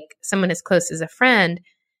for like someone as close as a friend.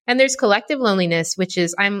 And there's collective loneliness, which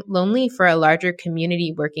is I'm lonely for a larger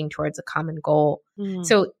community working towards a common goal.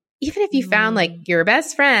 So even if you found like your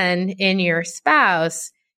best friend in your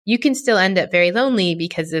spouse, you can still end up very lonely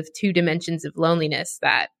because of 2 dimensions of loneliness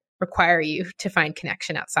that require you to find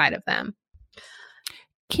connection outside of them.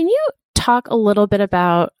 Can you talk a little bit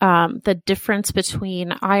about the difference between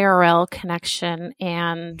IRL connection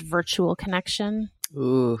and virtual connection?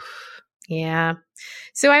 Ooh. Yeah.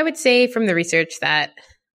 So I would say from the research that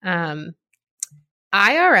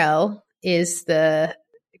IRL is the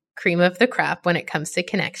cream of the crop when it comes to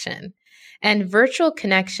connection. And virtual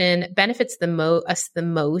connection benefits us the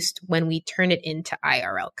most when we turn it into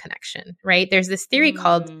IRL connection, right? There's this theory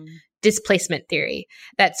called displacement theory,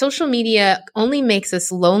 that social media only makes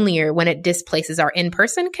us lonelier when it displaces our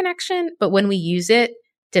in-person connection. But when we use it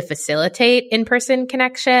to facilitate in-person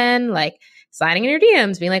connection, like sliding in your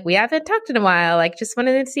DMs, being like, we haven't talked in a while, like just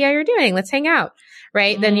wanted to see how you're doing, let's hang out,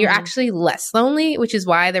 right? Then you're actually less lonely, which is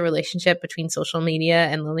why the relationship between social media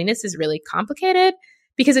and loneliness is really complicated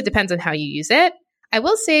because it depends on how you use it. I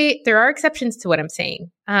will say there are exceptions to what I'm saying.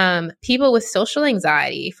 People with social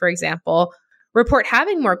anxiety, for example, report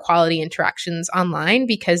having more quality interactions online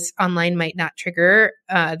because online might not trigger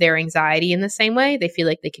their anxiety in the same way. They feel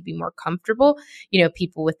like they could be more comfortable. You know,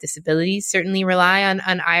 people with disabilities certainly rely on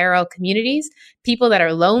IRL communities. People that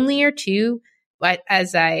are lonelier too, but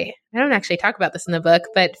as I don't actually talk about this in the book,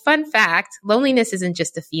 but fun fact, loneliness isn't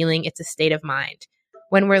just a feeling, it's a state of mind.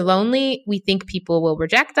 When we're lonely, we think people will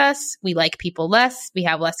reject us. We like people less. We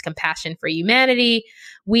have less compassion for humanity.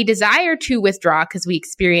 We desire to withdraw because we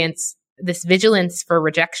experience this vigilance for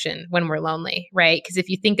rejection when we're lonely, right? Because if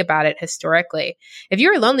you think about it historically, if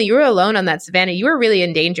you were lonely, you were alone on that savannah, you were really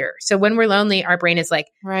in danger. So when we're lonely, our brain is like,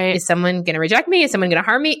 is someone going to reject me? Is someone going to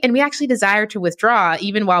harm me? And we actually desire to withdraw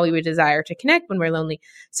even while we would desire to connect when we're lonely.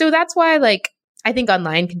 So that's why I think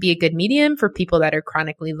online can be a good medium for people that are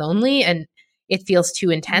chronically lonely and it feels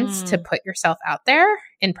too intense to put yourself out there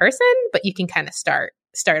in person, but you can kind of start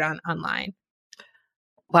online.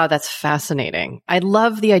 Wow, that's fascinating. I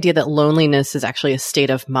love the idea that loneliness is actually a state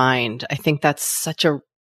of mind. I think that's such a,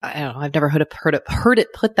 I don't know, I've never heard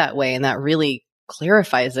it put that way, and that really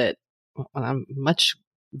clarifies it on a much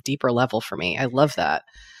deeper level for me. I love that.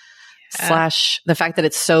 Yeah. / the fact that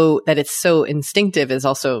it's so instinctive is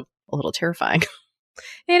also a little terrifying.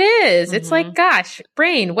 It is. It's like, gosh,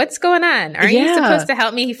 brain, what's going on? Are you supposed to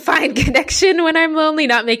help me find connection when I'm lonely,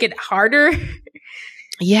 not make it harder?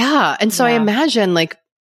 Yeah. And so I imagine like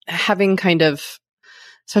having kind of,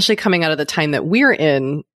 especially coming out of the time that we're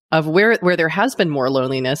in, of where there has been more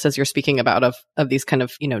loneliness, as you're speaking about, of these kind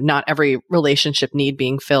of, not every relationship need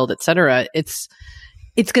being filled, et cetera. It's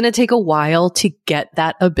going to take a while to get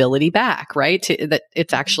that ability back, right? That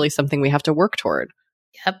it's actually something we have to work toward.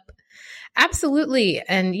 Yep. Absolutely.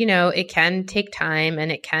 And, it can take time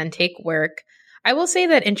and it can take work. I will say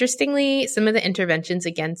that interestingly, some of the interventions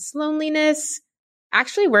against loneliness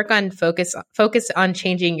actually work on focus on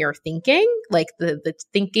changing your thinking, like the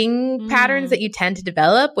thinking patterns that you tend to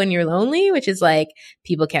develop when you're lonely, which is like,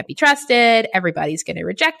 people can't be trusted. Everybody's going to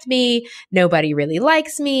reject me. Nobody really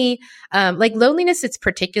likes me. Like loneliness, it's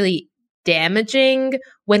particularly damaging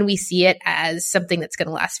when we see it as something that's going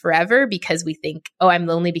to last forever because we think, oh, I'm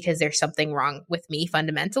lonely because there's something wrong with me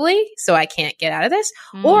fundamentally, so I can't get out of this.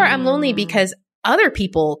 Or I'm lonely because other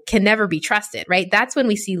people can never be trusted, right? That's when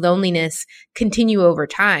we see loneliness continue over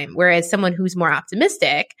time. Whereas someone who's more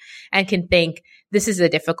optimistic and can think, this is a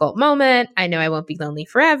difficult moment. I know I won't be lonely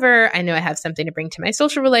forever. I know I have something to bring to my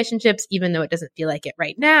social relationships, even though it doesn't feel like it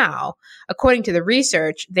right now. According to the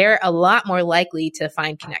research, they're a lot more likely to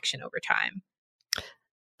find connection over time.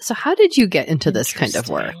 So how did you get into this kind of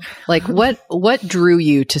work? Like what drew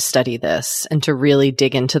you to study this and to really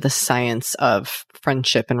dig into the science of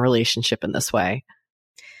friendship and relationship in this way?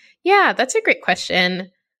 Yeah, that's a great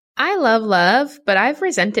question. I love love, but I've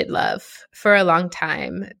resented love for a long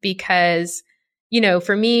time because,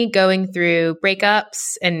 for me, going through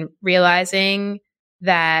breakups and realizing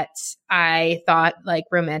that I thought like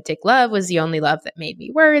romantic love was the only love that made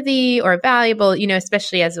me worthy or valuable,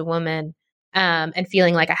 especially as a woman, and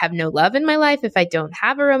feeling like I have no love in my life if I don't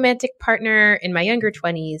have a romantic partner in my younger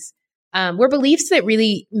 20s, were beliefs that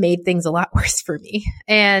really made things a lot worse for me.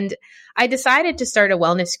 And I decided to start a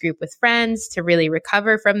wellness group with friends to really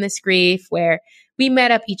recover from this grief, where we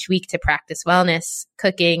met up each week to practice wellness,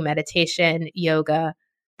 cooking, meditation, yoga.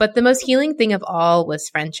 But the most healing thing of all was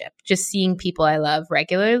friendship, just seeing people I love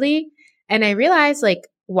regularly. And I realized, like,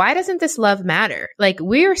 why doesn't this love matter? Like,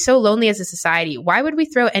 we are so lonely as a society. Why would we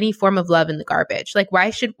throw any form of love in the garbage? Like, why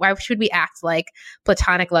should we act like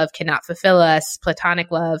platonic love cannot fulfill us?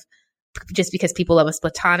 Platonic love, just because people love us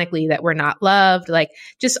platonically, that we're not loved, like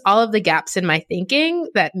just all of the gaps in my thinking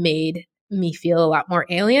that made me feel a lot more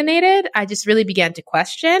alienated. I just really began to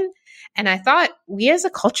question. And I thought we as a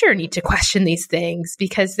culture need to question these things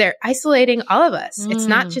because they're isolating all of us. It's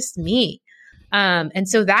not just me. And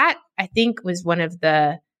so that I think was one of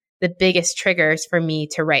the biggest triggers for me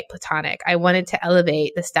to write Platonic. I wanted to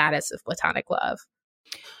elevate the status of platonic love.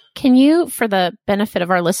 Can you, for the benefit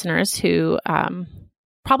of our listeners who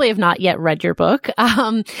probably have not yet read your book,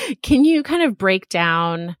 can you kind of break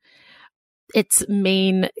down its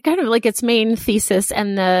main thesis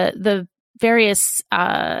and the various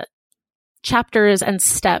chapters and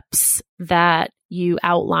steps that you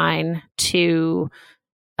outline to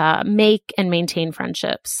make and maintain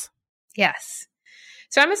friendships? Yes.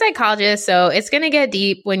 So I'm a psychologist, so it's going to get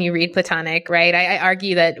deep when you read Platonic, right? I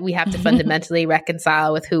argue that we have to fundamentally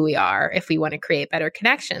reconcile with who we are if we want to create better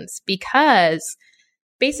connections, because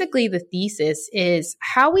basically the thesis is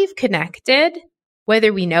how we've connected,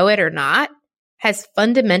 whether we know it or not, has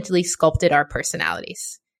fundamentally sculpted our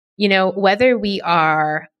personalities. Whether we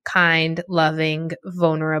are kind, loving,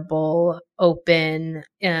 vulnerable, open,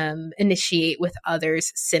 initiate with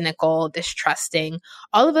others, cynical, distrusting,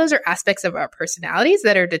 all of those are aspects of our personalities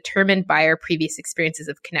that are determined by our previous experiences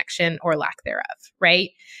of connection or lack thereof,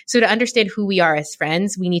 right? So to understand who we are as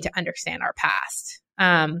friends, we need to understand our past.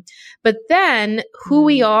 But then who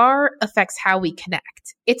we are affects how we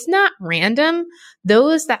connect. It's not random.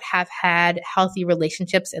 Those that have had healthy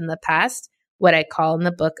relationships in the past, what I call in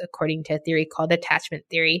the book, according to a theory called attachment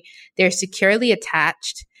theory, they're securely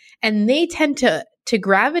attached, and they tend to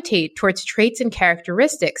gravitate towards traits and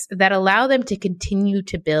characteristics that allow them to continue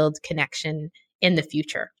to build connection in the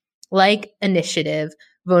future, like initiative,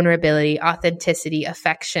 vulnerability, authenticity,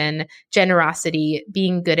 affection, generosity,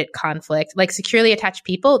 being good at conflict. Like securely attached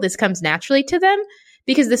people, this comes naturally to them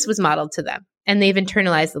because this was modeled to them and they've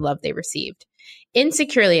internalized the love they received.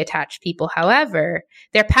 Insecurely attached people, however,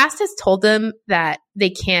 their past has told them that they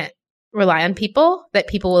can't rely on people, that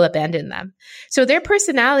people will abandon them. So their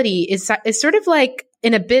personality is sort of like,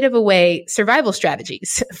 in a bit of a way, survival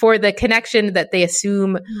strategies for the connection that they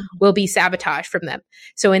assume will be sabotaged from them.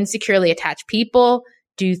 So insecurely attached people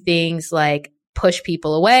do things like push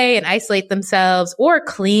people away and isolate themselves, or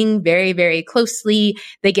cling very, very closely.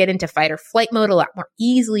 They get into fight or flight mode a lot more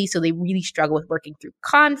easily. So they really struggle with working through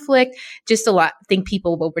conflict. Just a lot think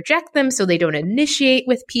people will reject them. So they don't initiate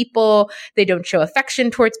with people. They don't show affection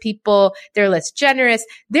towards people. They're less generous.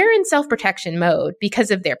 They're in self-protection mode because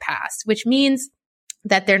of their past, which means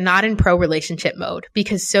that they're not in pro-relationship mode,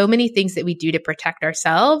 because so many things that we do to protect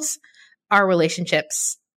ourselves, our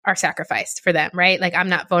relationships are sacrificed for them, right? Like, I'm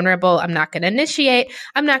not vulnerable. I'm not going to initiate.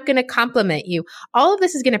 I'm not going to compliment you. All of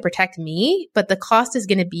this is going to protect me, but the cost is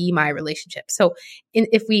going to be my relationship. So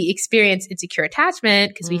if we experience insecure attachment,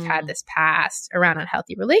 because we've had this past around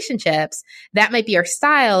unhealthy relationships, that might be our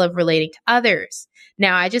style of relating to others.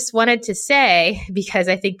 Now, I just wanted to say, because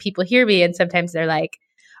I think people hear me and sometimes they're like,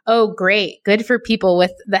 oh, great. Good for people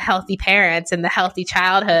with the healthy parents and the healthy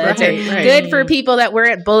childhoods. Right. Good for people that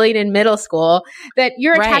weren't bullied in middle school. That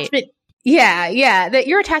your attachment, that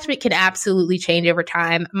your attachment can absolutely change over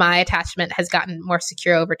time. My attachment has gotten more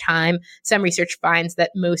secure over time. Some research finds that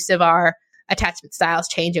most of our attachment styles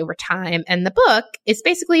change over time. And the book is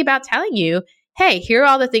basically about telling you, hey, here are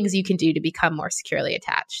all the things you can do to become more securely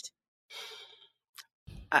attached.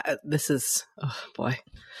 This is, oh boy.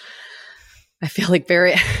 I feel like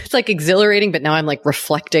it's like exhilarating, but now I'm like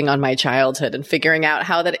reflecting on my childhood and figuring out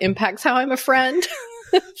how that impacts how I'm a friend.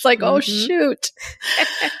 It's like, oh shoot.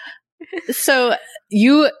 So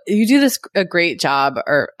you do a great job,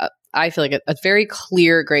 or I feel like a very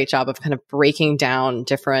clear, great job of kind of breaking down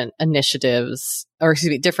different initiatives, or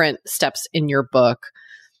excuse me, different steps in your book,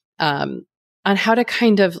 on how to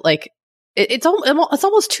kind of like, it's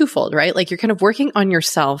almost twofold, right? Like you're kind of working on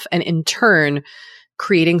yourself and in turn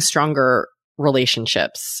creating stronger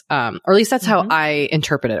relationships. Or at least that's how I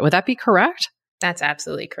interpret it. Would that be correct? That's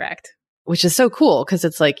absolutely correct. Which is so cool because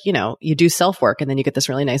it's like, you know, you do self work and then you get this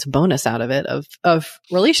really nice bonus out of it of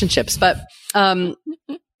relationships. But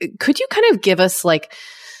could you kind of give us like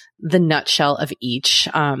the nutshell of each?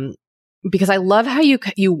 Because I love how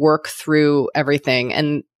you work through everything,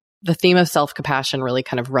 and the theme of self-compassion really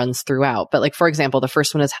kind of runs throughout. But like, for example, the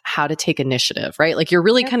first one is how to take initiative, right? Like you're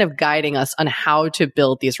really kind of guiding us on how to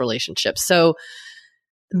build these relationships. So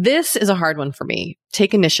this is a hard one for me.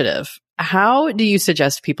 Take initiative. How do you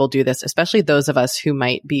suggest people do this, especially those of us who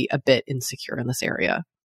might be a bit insecure in this area?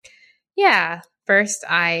 Yeah. First,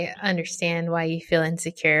 I understand why you feel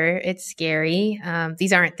insecure. It's scary.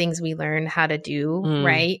 These aren't things we learn how to do,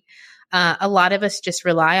 right? A lot of us just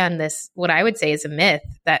rely on this, what I would say is a myth,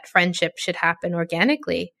 that friendship should happen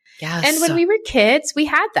organically. Yes. And when we were kids, we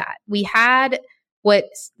had that. We had what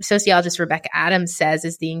sociologist Rebecca Adams says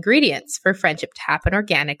is the ingredients for friendship to happen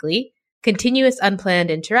organically: continuous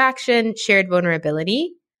unplanned interaction, shared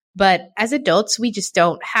vulnerability. But as adults, we just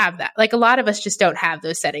don't have that. Like a lot of us just don't have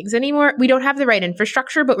those settings anymore. We don't have the right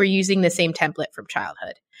infrastructure, but we're using the same template from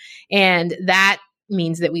childhood. And that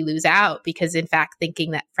means that we lose out because, in fact,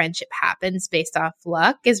 thinking that friendship happens based off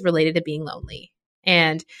luck is related to being lonely.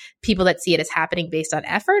 And people that see it as happening based on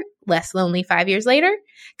effort, less lonely 5 years later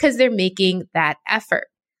because they're making that effort.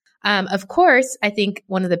 Of course, I think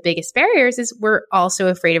one of the biggest barriers is we're also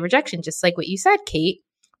afraid of rejection, just like what you said, Kate.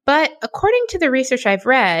 But according to the research I've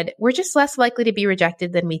read, we're just less likely to be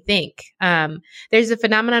rejected than we think. There's a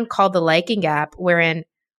phenomenon called the liking gap, wherein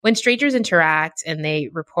when strangers interact and they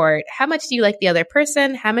report, how much do you like the other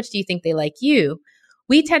person? How much do you think they like you?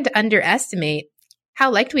 We tend to underestimate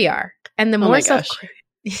how liked we are. And the more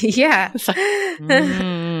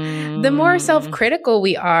the more self-critical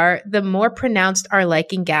we are, the more pronounced our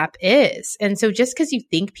liking gap is. And so just because you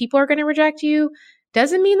think people are going to reject you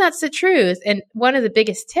doesn't mean that's the truth. And one of the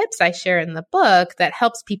biggest tips I share in the book that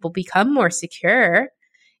helps people become more secure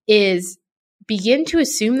is begin to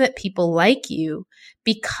assume that people like you,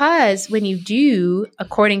 because when you do,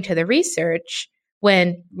 according to the research,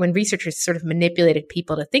 when researchers sort of manipulated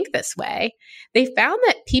people to think this way, they found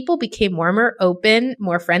that people became warmer, open,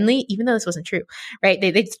 more friendly, even though this wasn't true, right?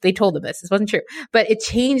 They told them this wasn't true, but it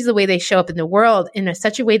changed the way they show up in the world in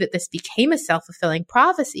such a way that this became a self-fulfilling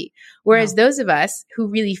prophecy. Whereas those of us who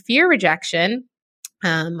really fear rejection,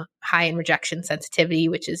 high in rejection sensitivity,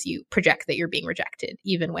 which is you project that you're being rejected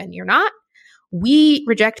even when you're not, we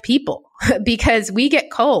reject people because we get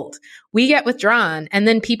cold, we get withdrawn, and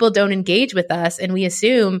then people don't engage with us. And we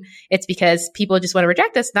assume it's because people just want to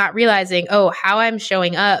reject us, not realizing, oh, how I'm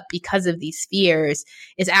showing up because of these fears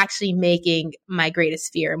is actually making my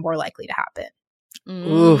greatest fear more likely to happen.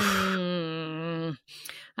 Oof.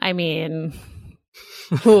 I mean,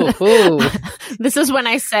 this is when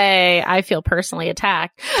I say I feel personally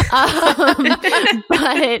attacked. But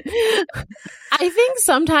I think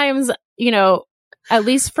sometimes, at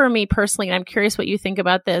least for me personally, and I'm curious what you think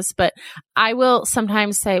about this, but I will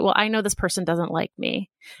sometimes say, well, I know this person doesn't like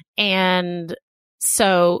me. And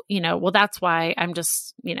so, well, that's why I'm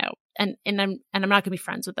just, and I'm not going to be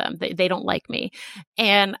friends with them. They don't like me.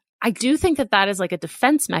 And I do think that is like a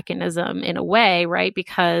defense mechanism in a way, right?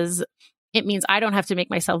 Because it means I don't have to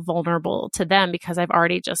make myself vulnerable to them because I've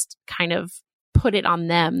already just kind of put it on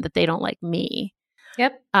them that they don't like me.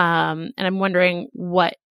 Yep. And I'm wondering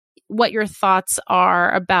what your thoughts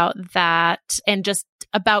are about that, and just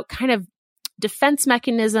about kind of defense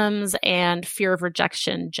mechanisms and fear of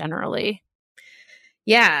rejection generally.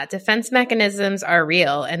 Yeah, defense mechanisms are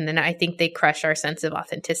real. And then I think they crush our sense of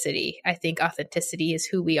authenticity. I think authenticity is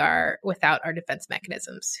who we are without our defense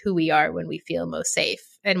mechanisms, who we are when we feel most safe.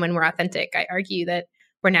 And when we're authentic, I argue that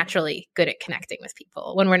we're naturally good at connecting with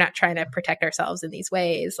people. When we're not trying to protect ourselves in these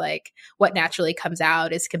ways, like what naturally comes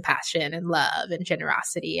out is compassion and love and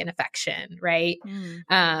generosity and affection, right?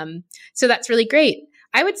 So that's really great.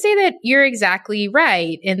 I would say that you're exactly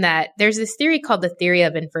right in that there's this theory called the theory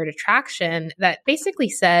of invert attraction that basically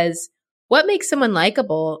says what makes someone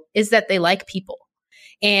likable is that they like people.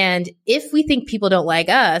 And if we think people don't like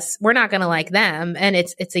us, we're not going to like them. And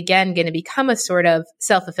it's again going to become a sort of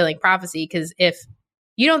self-fulfilling prophecy, because if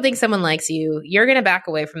you don't think someone likes you, you're going to back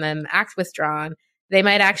away from them, act withdrawn. They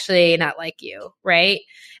might actually not like you, right?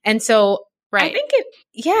 And so I think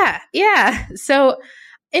yeah. So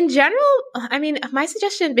in general, I mean, my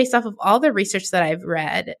suggestion based off of all the research that I've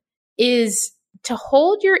read is to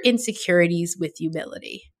hold your insecurities with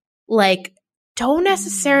humility. Like, don't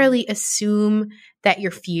necessarily assume that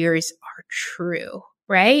your fears are true,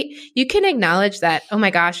 right? You can acknowledge that, oh my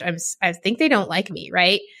gosh, I think they don't like me,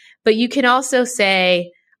 right? But you can also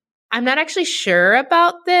say, I'm not actually sure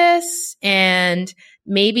about this, and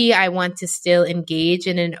maybe I want to still engage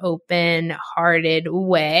in an open-hearted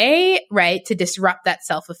way, right? To disrupt that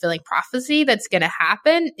self-fulfilling prophecy that's going to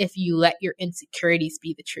happen if you let your insecurities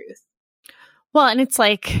be the truth. Well, and it's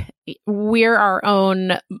like we're our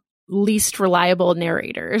own least reliable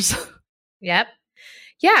narrators. Yep.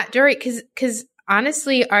 Yeah, Dory, because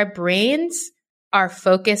honestly, our brains are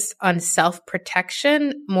focused on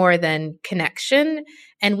self-protection more than connection.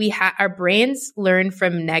 And our brains learn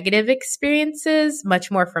from negative experiences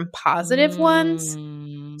much more from positive ones.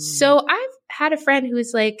 So I've had a friend who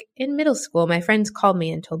was like, in middle school, my friends called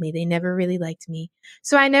me and told me they never really liked me.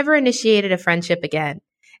 So I never initiated a friendship again.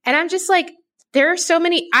 And I'm just like, there are so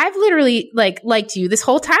many, I've literally liked you this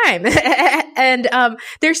whole time. And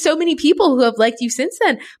there's so many people who have liked you since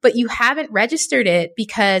then, but you haven't registered it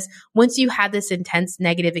because once you had this intense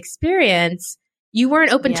negative experience, you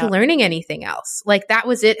weren't open to learning anything else. Like that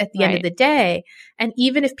was it at the end of the day. And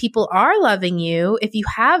even if people are loving you, if you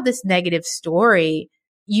have this negative story,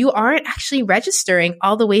 you aren't actually registering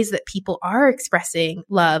all the ways that people are expressing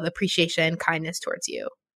love, appreciation, kindness towards you.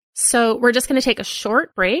 So we're just going to take a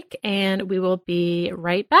short break and we will be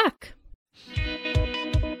right back.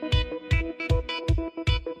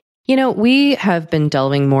 You know, we have been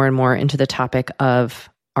delving more and more into the topic of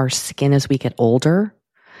our skin as we get older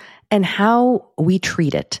and how we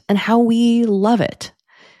treat it and how we love it.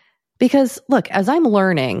 Because look, as I'm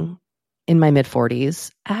learning in my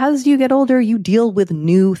mid-40s, as you get older, you deal with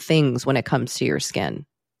new things when it comes to your skin.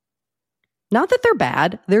 Not that they're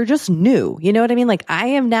bad, they're just new. You know what I mean? Like I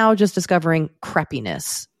am now just discovering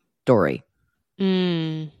crepiness, Dory.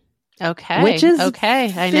 Okay. Which is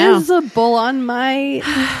I know. visible on my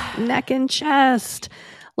neck and chest.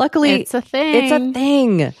 Luckily, it's a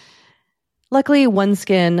thing. Luckily,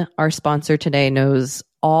 OneSkin, our sponsor today, knows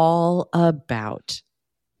all about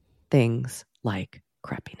things like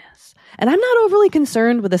crepiness. And I'm not overly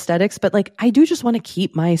concerned with aesthetics, but like I do just want to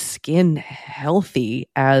keep my skin healthy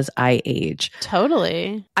as I age.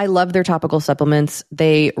 Totally. I love their topical supplements.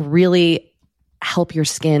 They really help your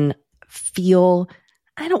skin feel,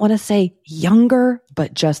 I don't want to say younger,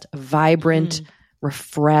 but just vibrant,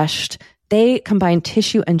 refreshed. They combine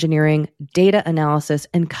tissue engineering, data analysis,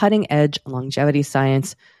 and cutting-edge longevity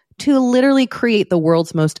science to literally create the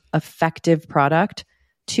world's most effective product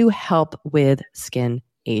to help with skin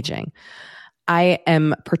aging. I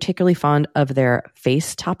am particularly fond of their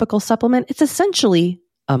face topical supplement. It's essentially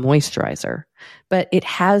a moisturizer, but it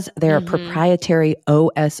has their proprietary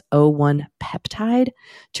OS01 peptide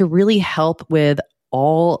to really help with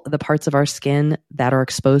all the parts of our skin that are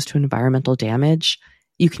exposed to environmental damage.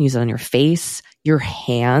 You can use it on your face, your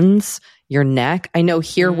hands, your neck. I know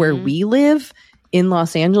here where we live in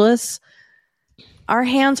Los Angeles, our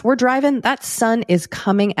hands, we're driving, that sun is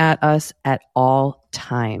coming at us at all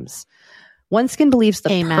times. OneSkin believes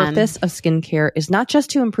the purpose of skincare is not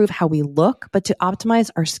just to improve how we look, but to optimize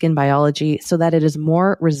our skin biology so that it is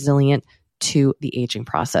more resilient to the aging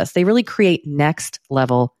process. They really create next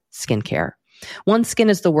level skincare. OneSkin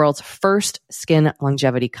is the world's first skin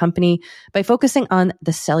longevity company. By focusing on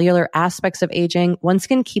the cellular aspects of aging,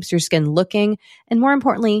 OneSkin keeps your skin looking and, more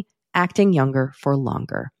importantly, acting younger for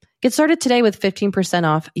longer. Get started today with 15%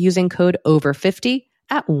 off using code OVER50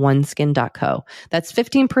 at oneskin.co. That's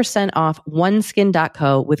 15% off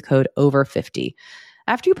oneskin.co with code OVER50.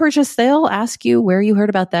 After you purchase, they'll ask you where you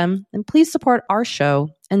heard about them, and please support our show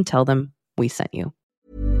and tell them we sent you.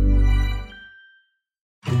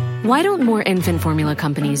 Why don't more infant formula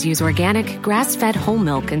companies use organic, grass-fed whole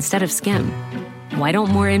milk instead of skim? Why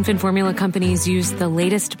don't more infant formula companies use the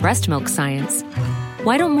latest breast milk science?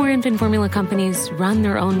 Why don't more infant formula companies run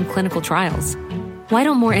their own clinical trials? Why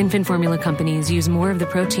don't more infant formula companies use more of the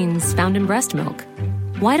proteins found in breast milk?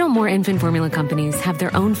 Why don't more infant formula companies have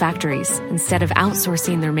their own factories instead of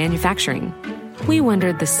outsourcing their manufacturing? We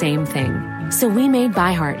wondered the same thing. So we made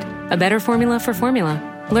ByHeart, a better formula for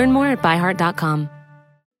formula. Learn more at byheart.com.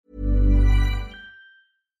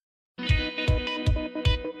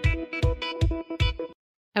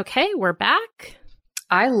 Okay, we're back.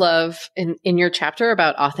 I love in your chapter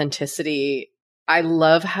about authenticity, I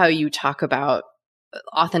love how you talk about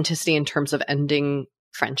authenticity in terms of ending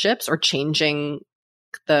friendships or changing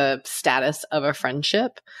the status of a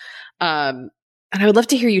friendship. And I would love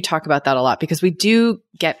to hear you talk about that a lot, because we do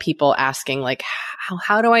get people asking like,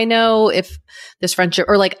 how do I know if this friendship,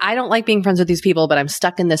 or like, I don't like being friends with these people, but I'm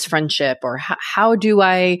stuck in this friendship, or how do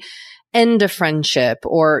I end a friendship?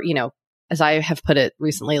 Or, you know, as I have put it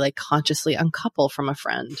recently, like consciously uncouple from a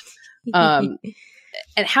friend.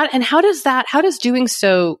 And how does doing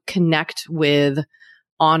so connect with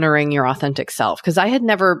honoring your authentic self? Because I had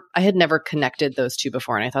never connected those two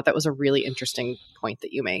before. And I thought that was a really interesting point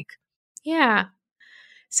that you make. Yeah.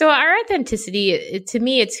 So our authenticity, to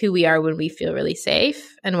me, it's who we are when we feel really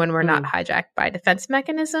safe and when we're not hijacked by defense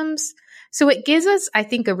mechanisms. So it gives us, I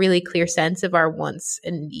think, a really clear sense of our wants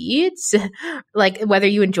and needs, like whether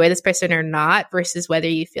you enjoy this person or not versus whether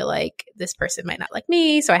you feel like this person might not like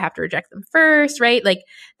me, so I have to reject them first, right? Like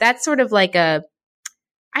that's sort of like I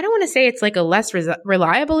don't want to say it's like a less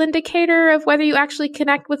reliable indicator of whether you actually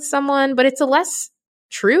connect with someone, but it's a less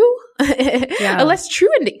true, a less true,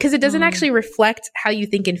 because it doesn't actually reflect how you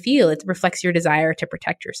think and feel. It reflects your desire to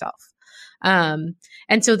protect yourself. And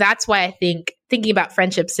so that's why I think thinking about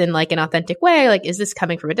friendships in like an authentic way, like, is this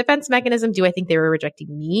coming from a defense mechanism? Do I think they were rejecting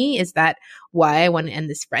me? Is that why I want to end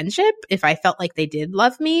this friendship? If I felt like they did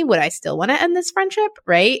love me, would I still want to end this friendship?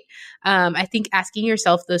 Right. I think asking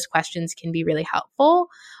yourself those questions can be really helpful.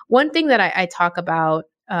 One thing that I talk about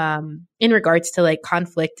in regards to like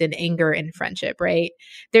conflict and anger in friendship, right?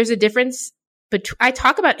 There's a difference. But I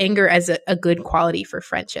talk about anger as a good quality for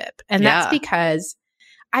friendship. And that's because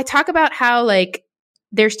I talk about how like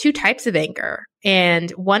there's two types of anger,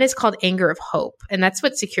 and one is called anger of hope. And that's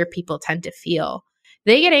what secure people tend to feel.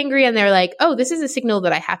 They get angry and they're like, oh, this is a signal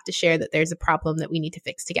that I have to share that there's a problem that we need to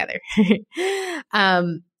fix together.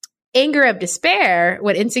 Anger of despair,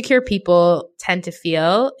 what insecure people tend to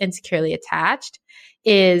feel, insecurely attached,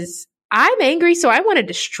 is I'm angry, so I want to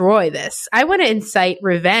destroy this. I want to incite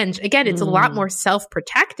revenge. Again, it's a lot more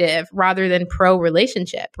self-protective rather than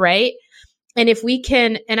pro-relationship, right? And if we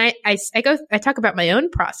can, and I talk about my own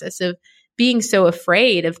process of being so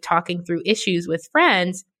afraid of talking through issues with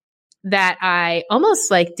friends that I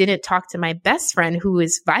almost like didn't talk to my best friend who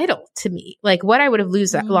is vital to me. Like what I would have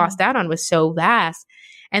lost out on was so vast.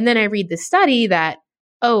 And then I read the study that,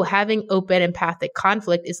 having open empathic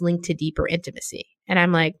conflict is linked to deeper intimacy. And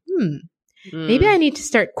I'm like, maybe I need to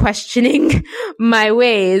start questioning my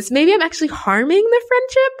ways. Maybe I'm actually harming the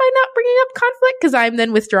friendship by not bringing up conflict because I'm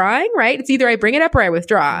then withdrawing, right? It's either I bring it up or I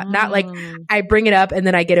withdraw, not like I bring it up and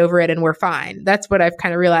then I get over it and we're fine. That's what I've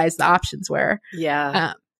kind of realized the options were.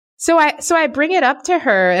 Yeah. So I bring it up to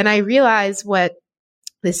her and I realize what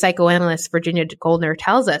the psychoanalyst Virginia Goldner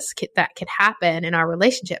tells us that could happen in our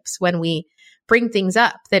relationships when we bring things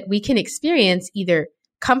up, that we can experience either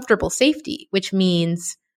comfortable safety, which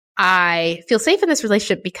means I feel safe in this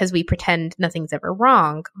relationship because we pretend nothing's ever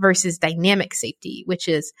wrong, versus dynamic safety, which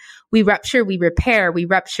is we rupture, we repair, we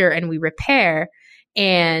rupture, and we repair.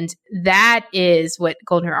 And that is what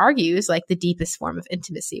Goldner argues, like the deepest form of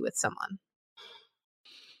intimacy with someone.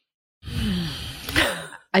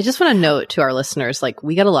 I just want to note to our listeners, like,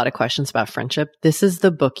 we get a lot of questions about friendship. This is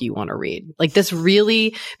the book you want to read. Like, this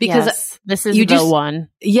really, because this is the one.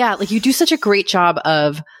 Yeah. Like, you do such a great job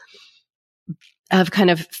of kind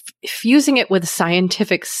of fusing it with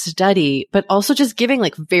scientific study, but also just giving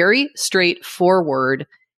like very straightforward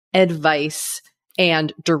advice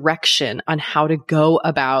and direction on how to go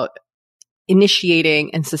about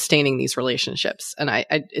initiating and sustaining these relationships. And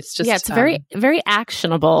it's just, it's very, very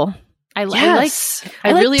actionable. I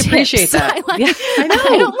really appreciate that.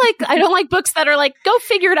 I don't like books that are like, go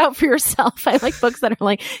figure it out for yourself. I like books that are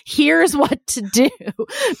like, here's what to do,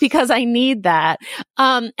 because I need that.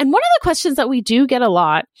 And one of the questions that we do get a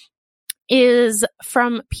lot is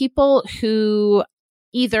from people who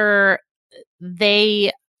either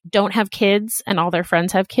they don't have kids and all their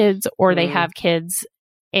friends have kids, or they have kids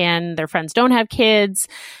and their friends don't have kids,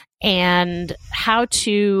 and how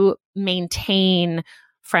to maintain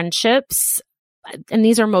friendships. And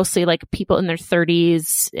these are mostly like people in their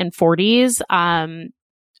 30s and 40s,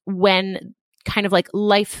 when kind of like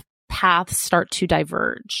life paths start to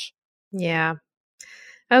diverge. Yeah.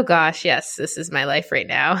 Oh gosh, yes, this is my life right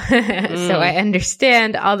now. So I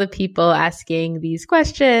understand all the people asking these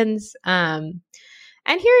questions. And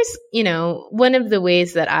here's, one of the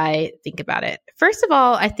ways that I think about it. First of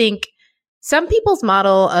all, I think some people's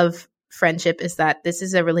model of friendship is that this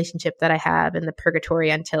is a relationship that I have in the purgatory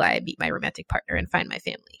until I meet my romantic partner and find my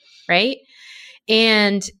family, right?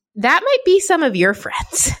 And that might be some of your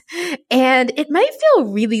friends. And it might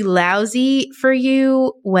feel really lousy for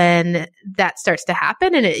you when that starts to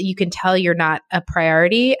happen and you can tell you're not a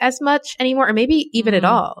priority as much anymore, or maybe even at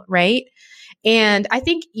all, right? And I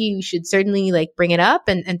think you should certainly like bring it up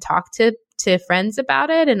and talk to to friends about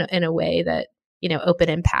it in a way that, open,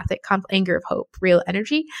 empathic, anger of hope, real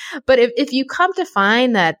energy. But if you come to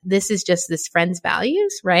find that this is just this friend's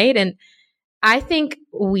values, right? And I think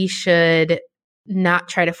we should not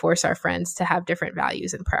try to force our friends to have different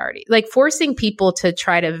values and priority. Like forcing people to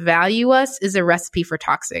try to value us is a recipe for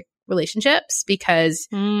toxic relationships, because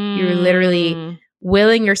you're literally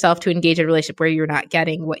willing yourself to engage in a relationship where you're not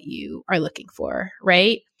getting what you are looking for,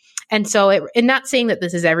 right? And so, and not saying that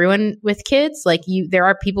this is everyone with kids, like there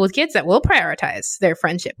are people with kids that will prioritize their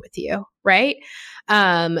friendship with you, right?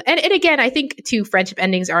 And again, I think too, friendship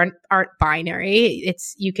endings aren't binary.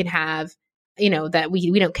 You can have, that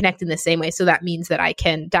we don't connect in the same way. So that means that I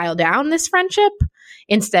can dial down this friendship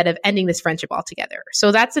instead of ending this friendship altogether.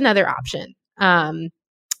 So that's another option.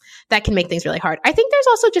 That can make things really hard. I think there's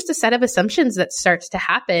also just a set of assumptions that starts to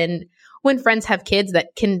happen when friends have kids that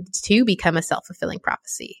can too become a self-fulfilling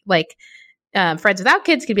prophecy. Like friends without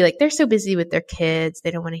kids could be like, they're so busy with their kids,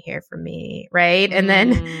 they don't want to hear from me, right? And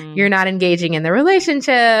then you're not engaging in the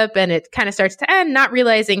relationship, and it kind of starts to end, not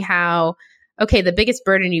realizing how, okay, the biggest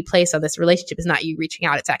burden you place on this relationship is not you reaching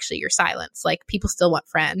out, it's actually your silence. Like people still want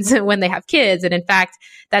friends when they have kids. And in fact,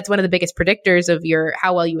 that's one of the biggest predictors of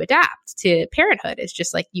how well you adapt to parenthood, is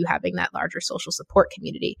just like you having that larger social support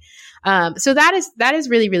community. So that is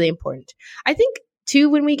really, really important. I think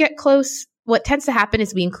too, when we get close, what tends to happen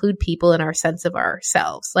is we include people in our sense of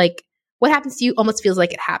ourselves. Like what happens to you almost feels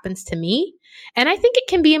like it happens to me. And I think it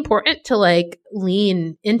can be important to like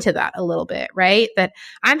lean into that a little bit, right? That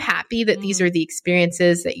I'm happy that these are the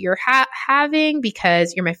experiences that you're having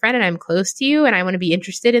because you're my friend and I'm close to you and I want to be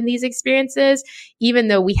interested in these experiences, even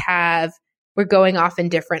though we're going off in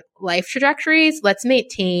different life trajectories. Let's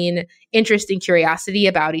maintain interest and curiosity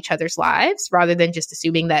about each other's lives rather than just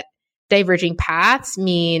assuming that diverging paths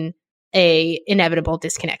mean a inevitable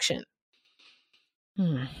disconnection.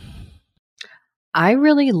 I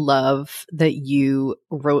really love that you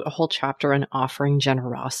wrote a whole chapter on offering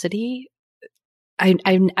generosity. I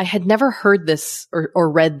had never heard this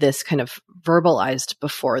or read this kind of verbalized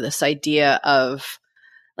before, this idea of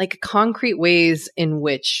like concrete ways in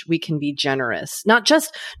which we can be generous. Not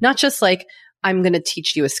just like, I'm going to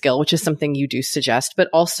teach you a skill, which is something you do suggest, but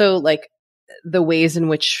also like the ways in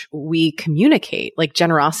which we communicate, like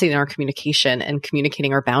generosity in our communication and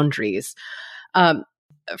communicating our boundaries.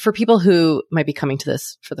 For people who might be coming to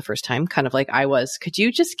this for the first time, kind of like I was, could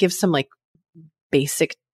you just give some like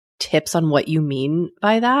basic tips on what you mean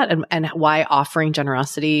by that and why offering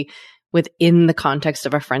generosity within the context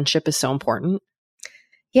of a friendship is so important?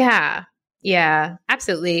 Yeah,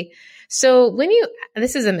 absolutely. So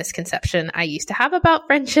this is a misconception I used to have about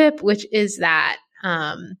friendship, which is that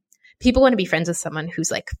people want to be friends with someone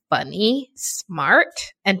who's like funny,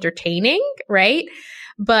 smart, entertaining, right?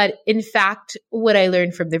 But in fact, what I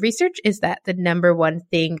learned from the research is that the number one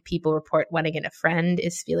thing people report wanting in a friend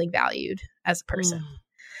is feeling valued as a person.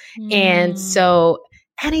 And so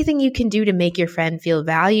anything you can do to make your friend feel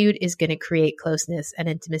valued is going to create closeness and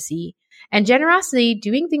intimacy. And generosity,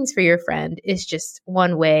 doing things for your friend, is just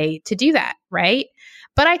one way to do that, right?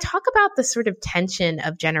 But I talk about the sort of tension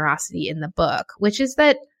of generosity in the book, which is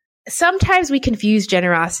that sometimes we confuse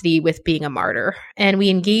generosity with being a martyr, and we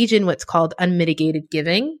engage in what's called unmitigated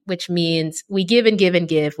giving, which means we give and give and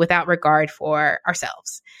give without regard for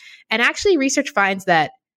ourselves. And actually, research finds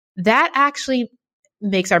that actually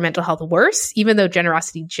makes our mental health worse, even though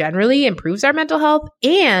generosity generally improves our mental health,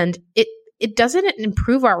 and it doesn't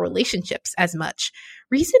improve our relationships as much.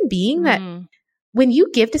 Reason being that when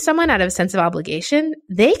you give to someone out of a sense of obligation,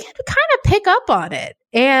 they can kind of pick up on it.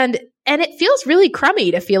 And it feels really crummy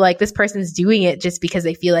to feel like this person's doing it just because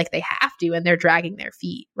they feel like they have to and they're dragging their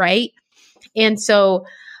feet, right? And so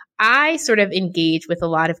I sort of engage with a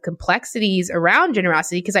lot of complexities around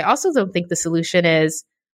generosity because I also don't think the solution is,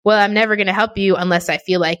 well, I'm never going to help you unless I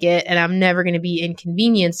feel like it, and I'm never going to be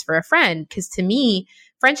inconvenienced for a friend. Because to me,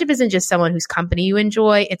 friendship isn't just someone whose company you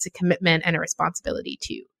enjoy, it's a commitment and a responsibility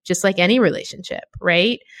too, just like any relationship,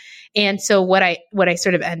 right? And so what I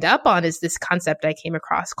sort of end up on is this concept I came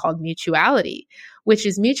across called mutuality, which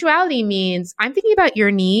is mutuality means I'm thinking about your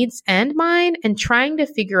needs and mine and trying to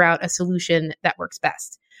figure out a solution that works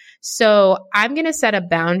best. So I'm going to set a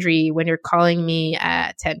boundary when you're calling me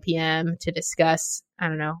at 10 p.m. to discuss, I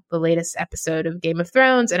don't know, the latest episode of Game of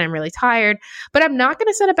Thrones and I'm really tired. But I'm not going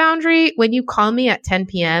to set a boundary when you call me at 10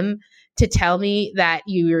 p.m. to tell me that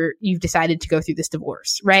you've decided to go through this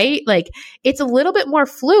divorce, right? Like it's a little bit more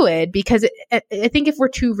fluid because I think if we're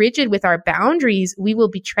too rigid with our boundaries, we will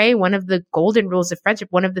betray one of the golden rules of friendship,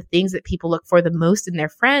 one of the things that people look for the most in their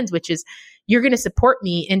friends, which is you're going to support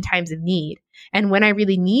me in times of need. And when I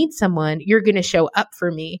really need someone, you're going to show up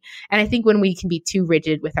for me. And I think when we can be too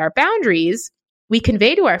rigid with our boundaries, we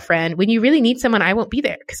convey to our friend, when you really need someone, I won't be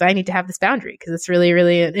there because I need to have this boundary because it's really,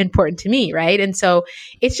 really important to me, right? And so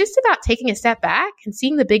it's just about taking a step back and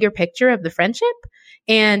seeing the bigger picture of the friendship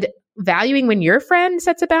and valuing when your friend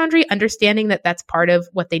sets a boundary, understanding that that's part of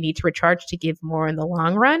what they need to recharge to give more in the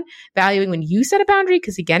long run, valuing when you set a boundary,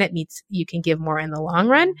 because again, it means you can give more in the long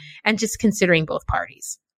run, and just considering both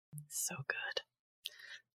parties. So good.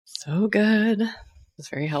 So good. It's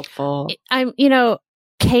very helpful.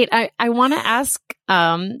 Kate, I want to ask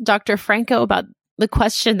Dr. Franco about the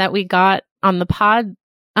question that we got on the pod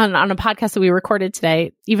on a podcast that we recorded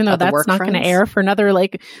today, even though that's not going to air for another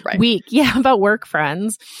week. Yeah, about work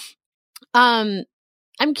friends. I'm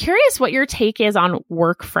curious what your take is on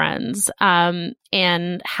work friends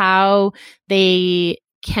and how they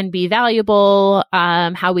can be valuable,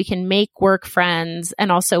 how we can make work friends,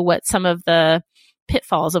 and also what some of the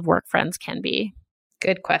pitfalls of work friends can be.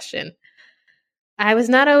 Good question. I was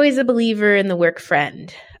not always a believer in the work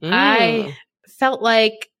friend. I felt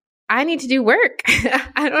like I need to do work.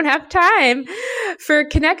 I don't have time for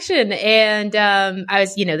connection. And I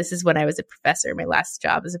was, this is when I was a professor, my last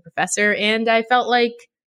job as a professor. And I felt like,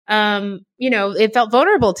 it felt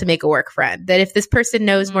vulnerable to make a work friend, that if this person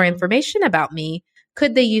knows more information about me,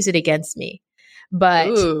 could they use it against me?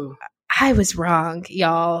 But I was wrong,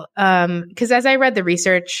 y'all. Because as I read the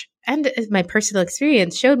research and my personal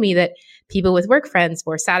experience showed me that people with work friends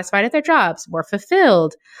more satisfied at their jobs, more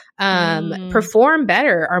fulfilled, perform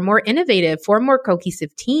better, are more innovative, form more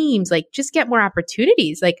cohesive teams, just get more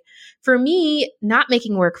opportunities. For me, not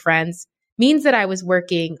making work friends means that I was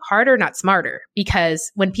working harder, not smarter,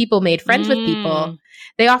 because when people made friends with people,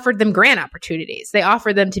 they offered them grant opportunities. They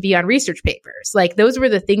offered them to be on research papers. Those were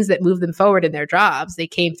the things that moved them forward in their jobs. They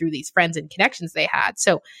came through these friends and connections they had.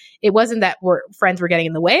 So it wasn't that friends were getting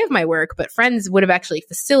in the way of my work, but friends would have actually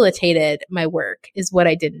facilitated my work, is what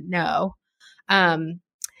I didn't know.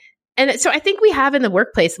 And so I think we have in the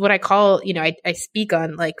workplace what I call, I speak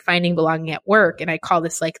on finding belonging at work, and I call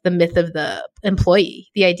this the myth of the employee,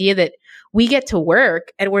 the idea that we get to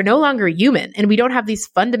work and we're no longer human and we don't have these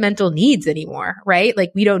fundamental needs anymore, right?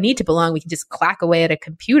 We don't need to belong. We can just clack away at a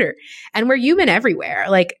computer, and we're human everywhere.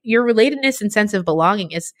 Your relatedness and sense of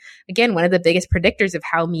belonging is, again, one of the biggest predictors of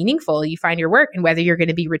how meaningful you find your work and whether you're going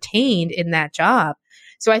to be retained in that job.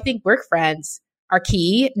 So I think work friends are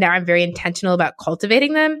key. Now I'm very intentional about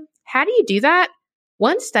cultivating them. How do you do that?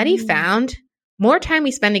 One study found more time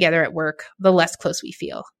we spend together at work, the less close we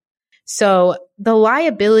feel. So the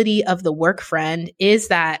liability of the work friend is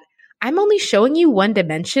that I'm only showing you one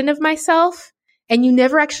dimension of myself, and you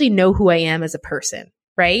never actually know who I am as a person,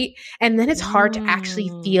 right? And then it's hard to actually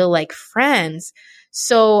feel like friends.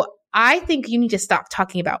 So I think you need to stop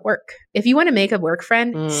talking about work. If you want to make a work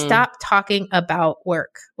friend, stop talking about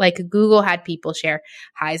work. Google had people share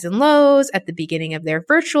highs and lows at the beginning of their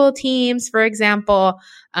virtual teams, for example.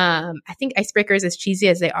 I think icebreakers, as cheesy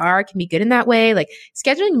as they are, can be good in that way.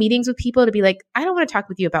 Scheduling meetings with people to be I don't want to talk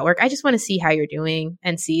with you about work. I just want to see how you're doing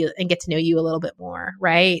and get to know you a little bit more,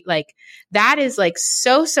 right? That is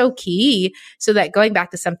so key, so that going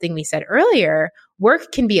back to something we said earlier,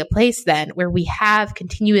 work can be a place then where we have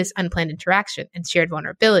continuous unplanned interaction and shared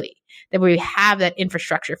vulnerability, that we have that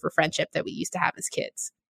infrastructure for friendship that we used to have as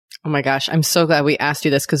kids. Oh my gosh, I'm so glad we asked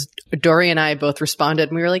you this, because Dory and I both responded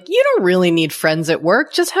and we were like, you don't really need friends at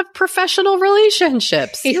work. Just have professional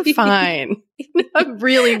relationships. You're fine. I'm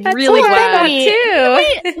really, really glad.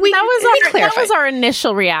 That was our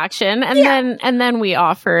initial reaction. And then we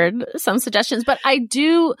offered some suggestions. But I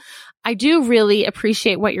do really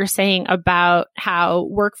appreciate what you're saying about how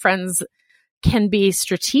work friends can be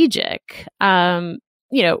strategic.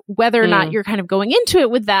 Whether or not you're kind of going into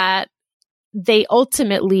it with that, they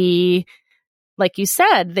ultimately, like you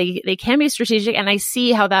said, they can be strategic. And I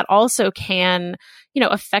see how that also can,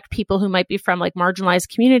 affect people who might be from marginalized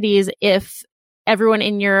communities. If everyone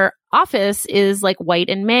in your office is white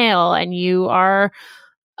and male, and you are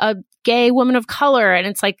a gay woman of color, and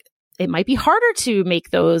it's it might be harder to make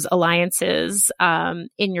those alliances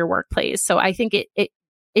in your workplace. So I think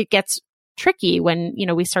it gets tricky when,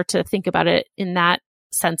 we start to think about it in that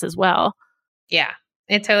sense as well. Yeah.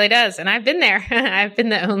 It totally does. And I've been there. I've been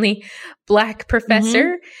the only Black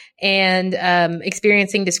professor and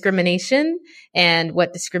experiencing discrimination. And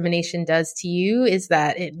what discrimination does to you is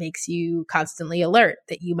that it makes you constantly alert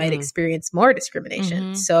that you might experience more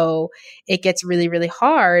discrimination. So it gets really, really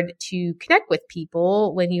hard to connect with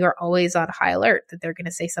people when you are always on high alert that they're going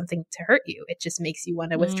to say something to hurt you. It just makes you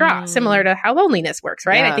want to withdraw, similar to how loneliness works,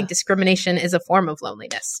 right? I think discrimination is a form of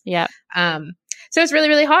loneliness. Yeah. So it's really,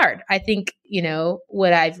 really hard. I think,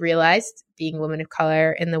 what I've realized being a woman of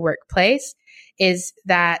color in the workplace is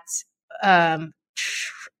that I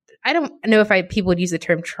don't know if people would use the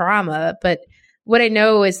term trauma, but what I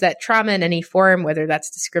know is that trauma in any form, whether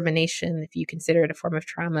that's discrimination, if you consider it a form of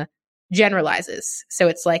trauma, generalizes. So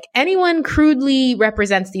it's like anyone crudely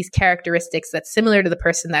represents these characteristics that's similar to the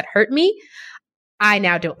person that hurt me, I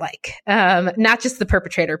now don't like, not just the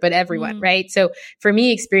perpetrator, but everyone, right? So for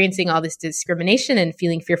me, experiencing all this discrimination and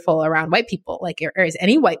feeling fearful around white people, like, or is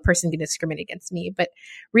any white person going to discriminate against me? But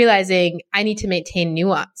realizing I need to maintain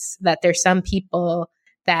nuance, that there's some people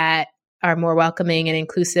that are more welcoming and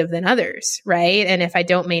inclusive than others, right? And if I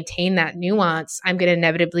don't maintain that nuance, I'm going to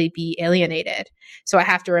inevitably be alienated. So I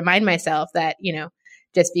have to remind myself that,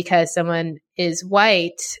 just because someone is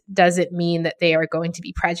white doesn't mean that they are going to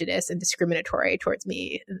be prejudiced and discriminatory towards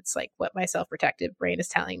me. It's like what my self-protective brain is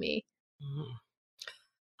telling me.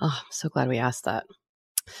 Oh, I'm so glad we asked that.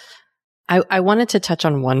 I wanted to touch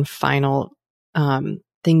on one final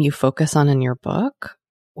thing you focus on in your book,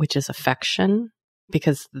 which is affection,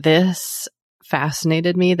 because this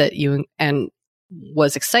fascinated me and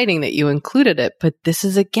was exciting that you included it. But this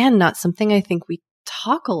is, again, not something I think we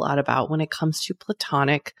talk a lot about when it comes to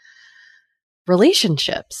platonic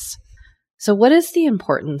relationships. So what is the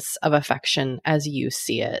importance of affection as you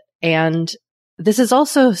see it? And this is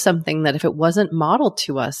also something that if it wasn't modeled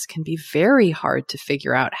to us can be very hard to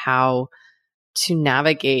figure out how to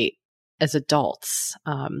navigate as adults.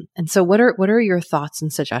 And so what are your thoughts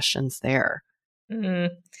and suggestions there?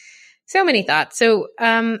 So many thoughts. So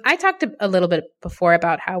I talked a little bit before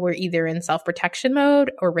about how we're either in self-protection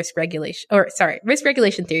mode or risk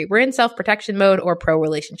regulation theory. We're in self-protection mode or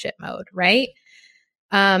pro-relationship mode, right?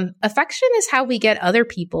 Affection is how we get other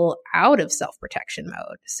people out of self-protection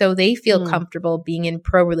mode, so they feel comfortable being in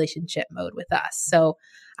pro-relationship mode with us. So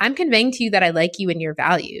I'm conveying to you that I like you and you're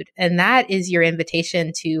valued. And that is your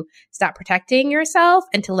invitation to stop protecting yourself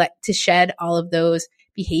and to shed all of those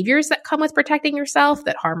behaviors that come with protecting yourself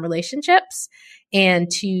that harm relationships,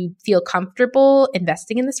 and to feel comfortable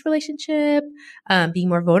investing in this relationship, being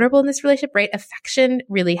more vulnerable in this relationship, right? Affection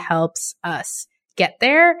really helps us get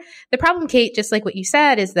there. The problem, Kate, just like what you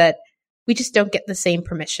said, is that we just don't get the same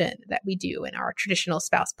permission that we do in our traditional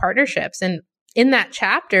spouse partnerships. And in that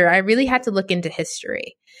chapter, I really had to look into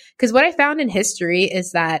history, because what I found in history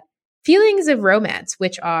is that feelings of romance,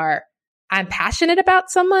 which are I'm passionate about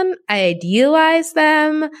someone, I idealize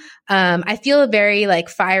them, I feel a very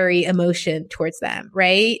fiery emotion towards them,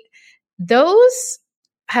 right? Those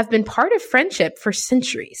have been part of friendship for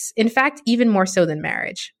centuries. In fact, even more so than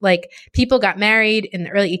marriage. People got married in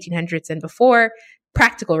the early 1800s and before,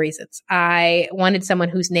 practical reasons. I wanted someone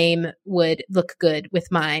whose name would look good with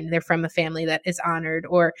mine. They're from a family that is honored,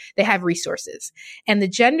 or they have resources. And the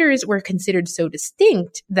genders were considered so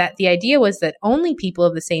distinct that the idea was that only people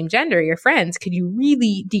of the same gender, your friends, could you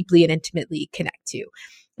really deeply and intimately connect to.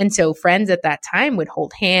 And so friends at that time would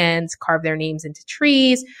hold hands, carve their names into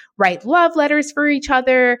trees, write love letters for each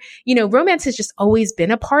other. Romance has just always been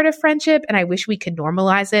a part of friendship. And I wish we could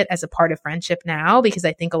normalize it as a part of friendship now, because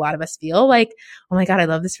I think a lot of us feel like, oh my God, I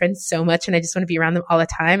love this friend so much and I just want to be around them all the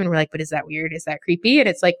time. And we're like, but is that weird? Is that creepy? And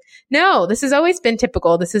it's like, no, this has always been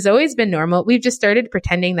typical. This has always been normal. We've just started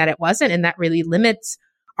pretending that it wasn't. And that really limits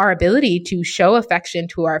our ability to show affection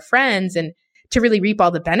to our friends and to really reap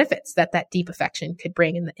all the benefits that deep affection could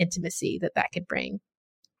bring and the intimacy that could bring.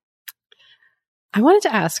 I wanted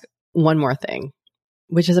to ask one more thing,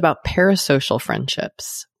 which is about parasocial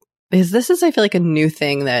friendships. Because this is, I feel like, a new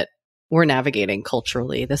thing that we're navigating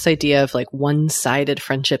culturally. This idea of one-sided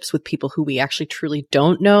friendships with people who we actually truly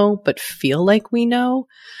don't know, but feel like we know.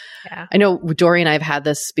 Yeah. I know Dory and I have had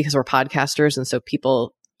this because we're podcasters. And so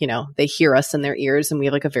people, they hear us in their ears and we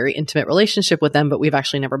have a very intimate relationship with them, but we've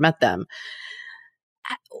actually never met them.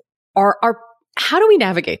 How do we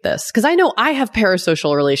navigate this? Because I know I have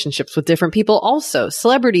parasocial relationships with different people also,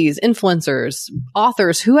 celebrities, influencers,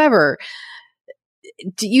 authors, whoever.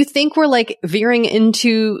 Do you think we're veering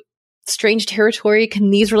into strange territory? Can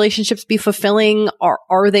these relationships be fulfilling?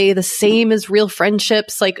 Are they the same as real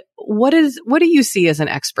friendships? What do you see as an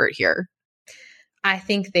expert here? I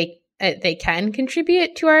think they can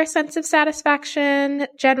contribute to our sense of satisfaction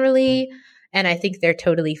generally. And I think they're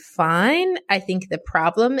totally fine. I think the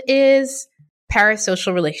problem is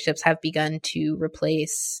parasocial relationships have begun to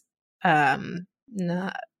replace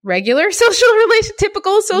regular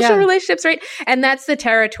typical social relationships, right? And that's the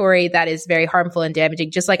territory that is very harmful and damaging,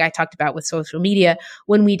 just like I talked about with social media.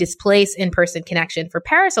 When we displace in-person connection for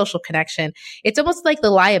parasocial connection, it's almost like the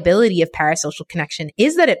liability of parasocial connection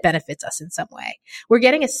is that it benefits us in some way. We're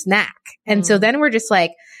getting a snack. And so then we're just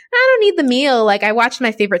like, I don't need the meal. Like, I watched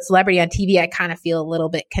my favorite celebrity on TV. I kind of feel a little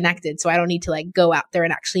bit connected. So I don't need to like go out there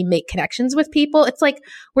and actually make connections with people. It's like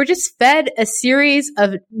we're just fed a series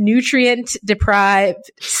of nutrient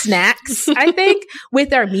deprived snacks, I think,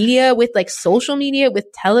 with our media, with like social media,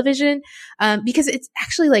 with television, because it's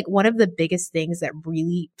actually like one of the biggest things that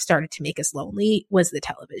really started to make us lonely was the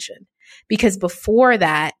television. Because before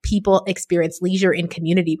that, people experienced leisure in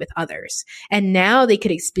community with others. And now they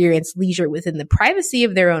could experience leisure within the privacy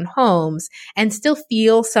of their own homes and still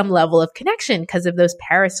feel some level of connection because of those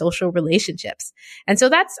parasocial relationships. And so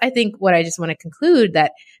that's, I think, what I just want to conclude,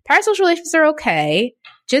 that parasocial relationships are okay.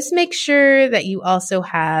 Just make sure that you also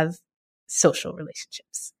have social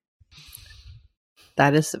relationships.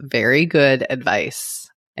 That is very good advice.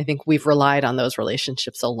 I think we've relied on those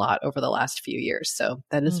relationships a lot over the last few years. So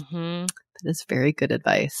that is very good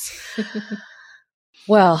advice.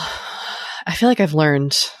 Well, I feel like I've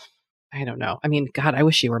learned, I don't know. I mean, God, I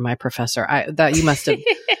wish you were my professor. That you must have.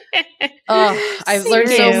 I've learned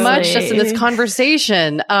so much just in this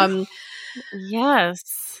conversation. Yes.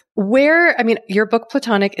 Your book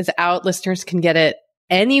Platonic is out. Listeners can get it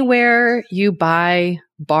anywhere you buy,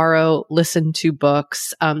 borrow, listen to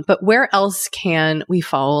books. But where else can we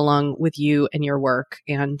follow along with you and your work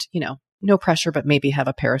and, no pressure, but maybe have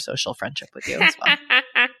a parasocial friendship with you as well?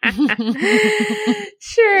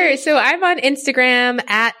 Sure. So I'm on Instagram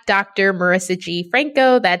at Dr. Marisa G.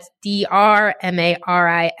 Franco. That's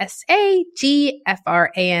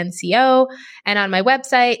DrMarisagFranco. And on my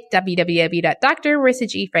website,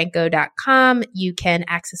 www.drmarisagfranco.com, you can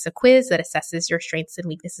access a quiz that assesses your strengths and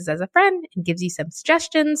weaknesses as a friend and gives you some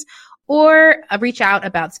suggestions, or reach out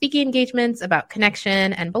about speaking engagements, about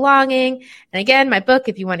connection and belonging. And again, my book,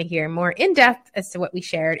 if you want to hear more in depth as to what we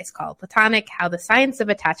shared, is called Platonic: How the Science of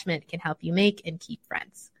Attachment Can Help You Make and Keep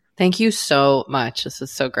Friends. Thank you so much. This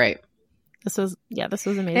is so great. This was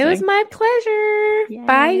amazing. It was my pleasure. Yay.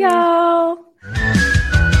 Bye, y'all.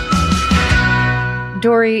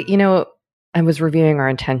 Dory, I was reviewing our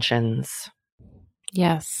intentions.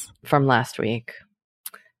 Yes. From last week.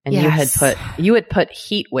 And yes. you had put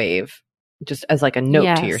heat wave just as like a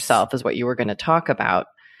note to yourself as what you were going to talk about.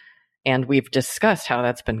 And we've discussed how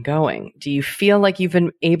that's been going. Do you feel like you've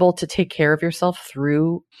been able to take care of yourself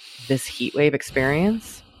through this heat wave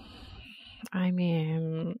experience? I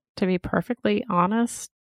mean, to be perfectly honest,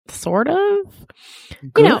 sort of.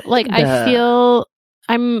 Good. I feel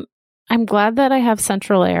I'm glad that I have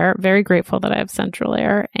central air. Very grateful that I have central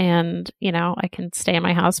air, and I can stay in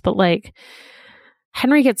my house. But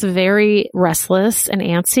Henry gets very restless and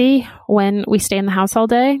antsy when we stay in the house all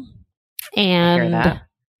day, and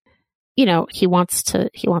he wants to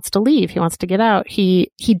leave. He wants to get out. He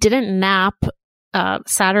didn't nap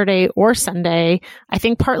Saturday or Sunday. I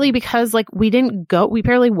think partly because we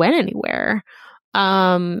barely went anywhere.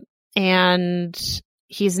 And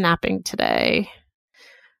he's napping today.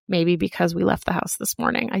 Maybe because we left the house this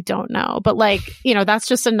morning. I don't know. But that's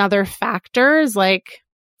just another factor, is I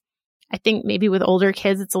think maybe with older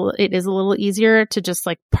kids, it is a little easier to just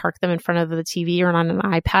park them in front of the TV or on an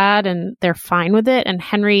iPad, and they're fine with it. And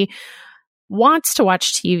Henry wants to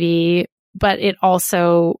watch TV, but it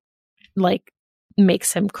also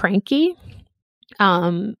makes him cranky,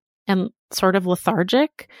 and sort of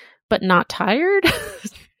lethargic, but not tired.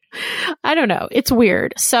 I don't know. It's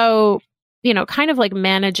weird. So, kind of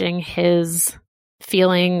managing his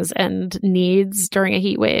feelings and needs during a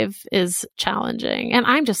heat wave is challenging. And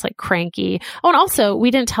I'm just cranky. Oh, and also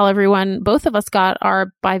we didn't tell everyone, both of us got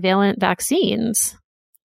our bivalent vaccines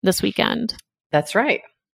this weekend. That's right.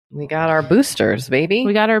 We got our boosters, baby.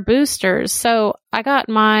 We got our boosters. So I got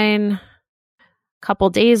mine a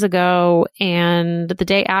couple days ago, and the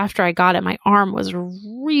day after I got it, my arm was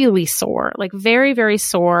really sore, very, very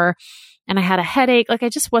sore. And I had a headache. I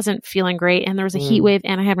just wasn't feeling great. And there was a heat wave,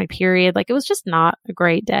 and I had my period. It was just not a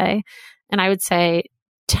great day. And I would say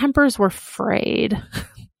tempers were frayed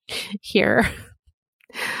here.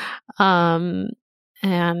 And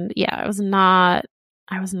yeah, I was not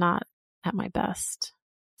at my best.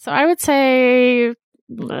 So I would say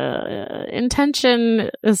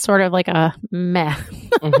intention is sort of a meh.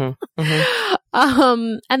 Mm-hmm,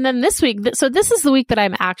 mm-hmm. And then this week, so this is the week that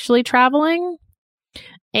I'm actually traveling.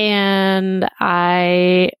 And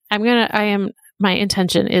my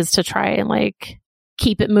intention is to try and like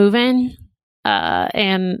keep it moving,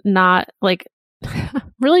 and not like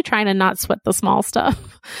really trying to not sweat the small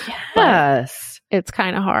stuff. Yes. But it's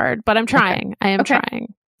kind of hard, but I'm trying. I am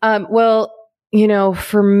trying. Well,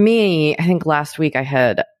 for me, I think last week I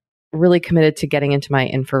had really committed to getting into my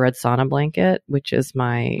infrared sauna blanket, which is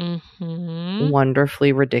my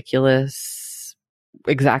wonderfully ridiculous,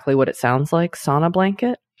 exactly what it sounds like, sauna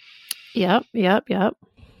blanket. Yep.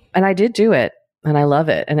 And I did do it, and I love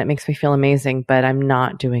it, and it makes me feel amazing, but I'm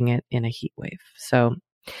not doing it in a heat wave. So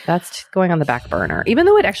that's going on the back burner, even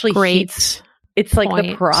though it actually heats. It's like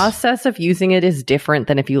the process of using it is different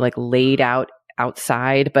than if you like laid out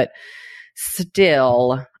outside, but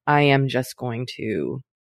still I am just going to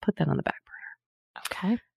put that on the back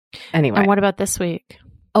burner. Okay. Anyway. And what about this week?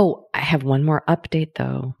 Oh, I have one more update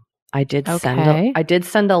though. I did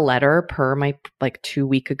send a letter per my 2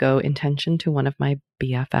 week ago intention to one of my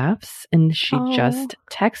BFFs, and she just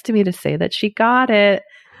texted me to say that she got it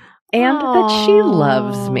and that she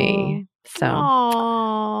loves me. So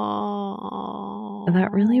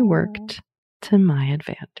that really worked to my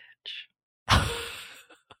advantage.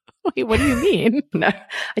 Wait, what do you mean? No,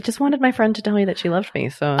 I just wanted my friend to tell me that she loved me.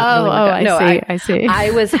 So I see.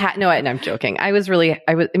 I was I'm joking.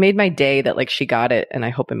 It made my day that like she got it, and I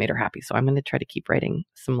hope it made her happy. So I'm going to try to keep writing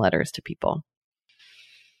some letters to people.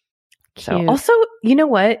 Cute. So also, you know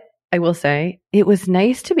what I will say? It was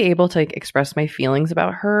nice to be able to like express my feelings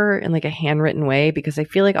about her in like a handwritten way, because I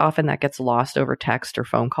feel like often that gets lost over text or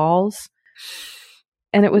phone calls.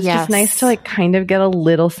 And it was just nice to like kind of get a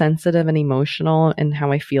little sensitive and emotional in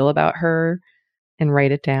how I feel about her and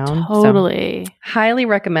write it down. Totally. So, highly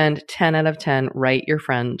recommend 10 out of 10. Write your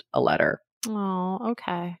friend a letter. Oh,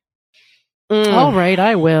 okay. All right,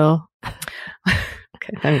 I will.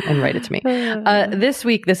 Okay, and write it to me. This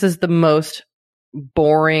week, this is the most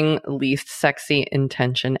boring, least sexy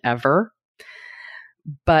intention ever.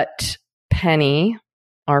 But Penny,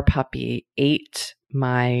 our puppy, ate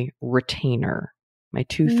my retainer. My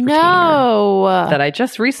tooth retainer that I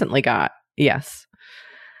just recently got. Yes.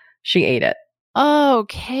 She ate it. Oh,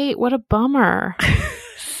 Kate, what a bummer.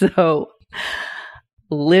 So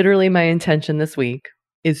literally my intention this week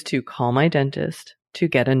is to call my dentist to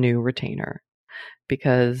get a new retainer,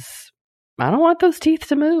 because I don't want those teeth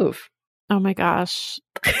to move. Oh my gosh.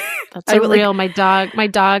 That's my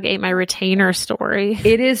dog ate my retainer story.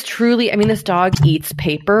 It is truly, I mean, this dog eats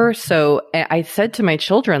paper. So I said to my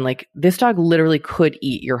children, like, this dog literally could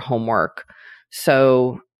eat your homework.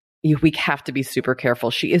 So we have to be super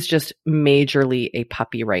careful. She is just majorly a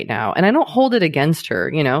puppy right now. And I don't hold it against her.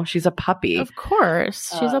 She's a puppy. Of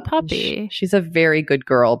course. She's a puppy. She's a very good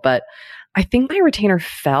girl. But I think my retainer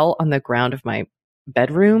fell on the ground of my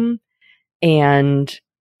bedroom, and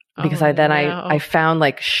because I found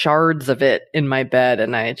like shards of it in my bed,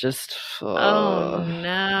 and I just yeah.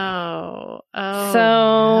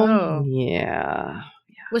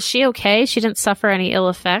 Was she okay? She didn't suffer any ill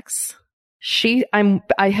effects?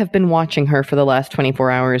 I have been watching her for the last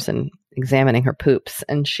 24 hours and examining her poops,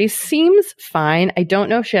 and she seems fine. I don't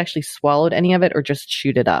know if she actually swallowed any of it or just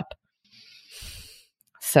chewed it up.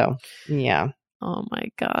 So, yeah. Oh my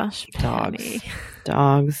gosh, Penny.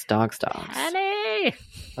 Dogs. Penny!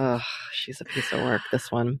 Ugh, she's a piece of work,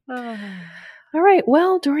 this one. All right.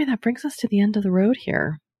 Well, Dory, that brings us to the end of the road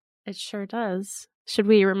here. It sure does. Should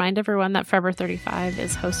we remind everyone that Forever 35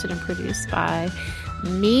 is hosted and produced by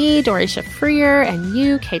me, Dory Shafrir, and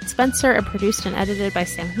you, Kate Spencer, and produced and edited by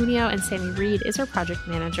Sam Junio, and Sammy Reed is our project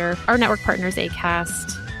manager. Our network partner is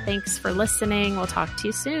Acast. Thanks for listening. We'll talk to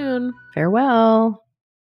you soon. Farewell.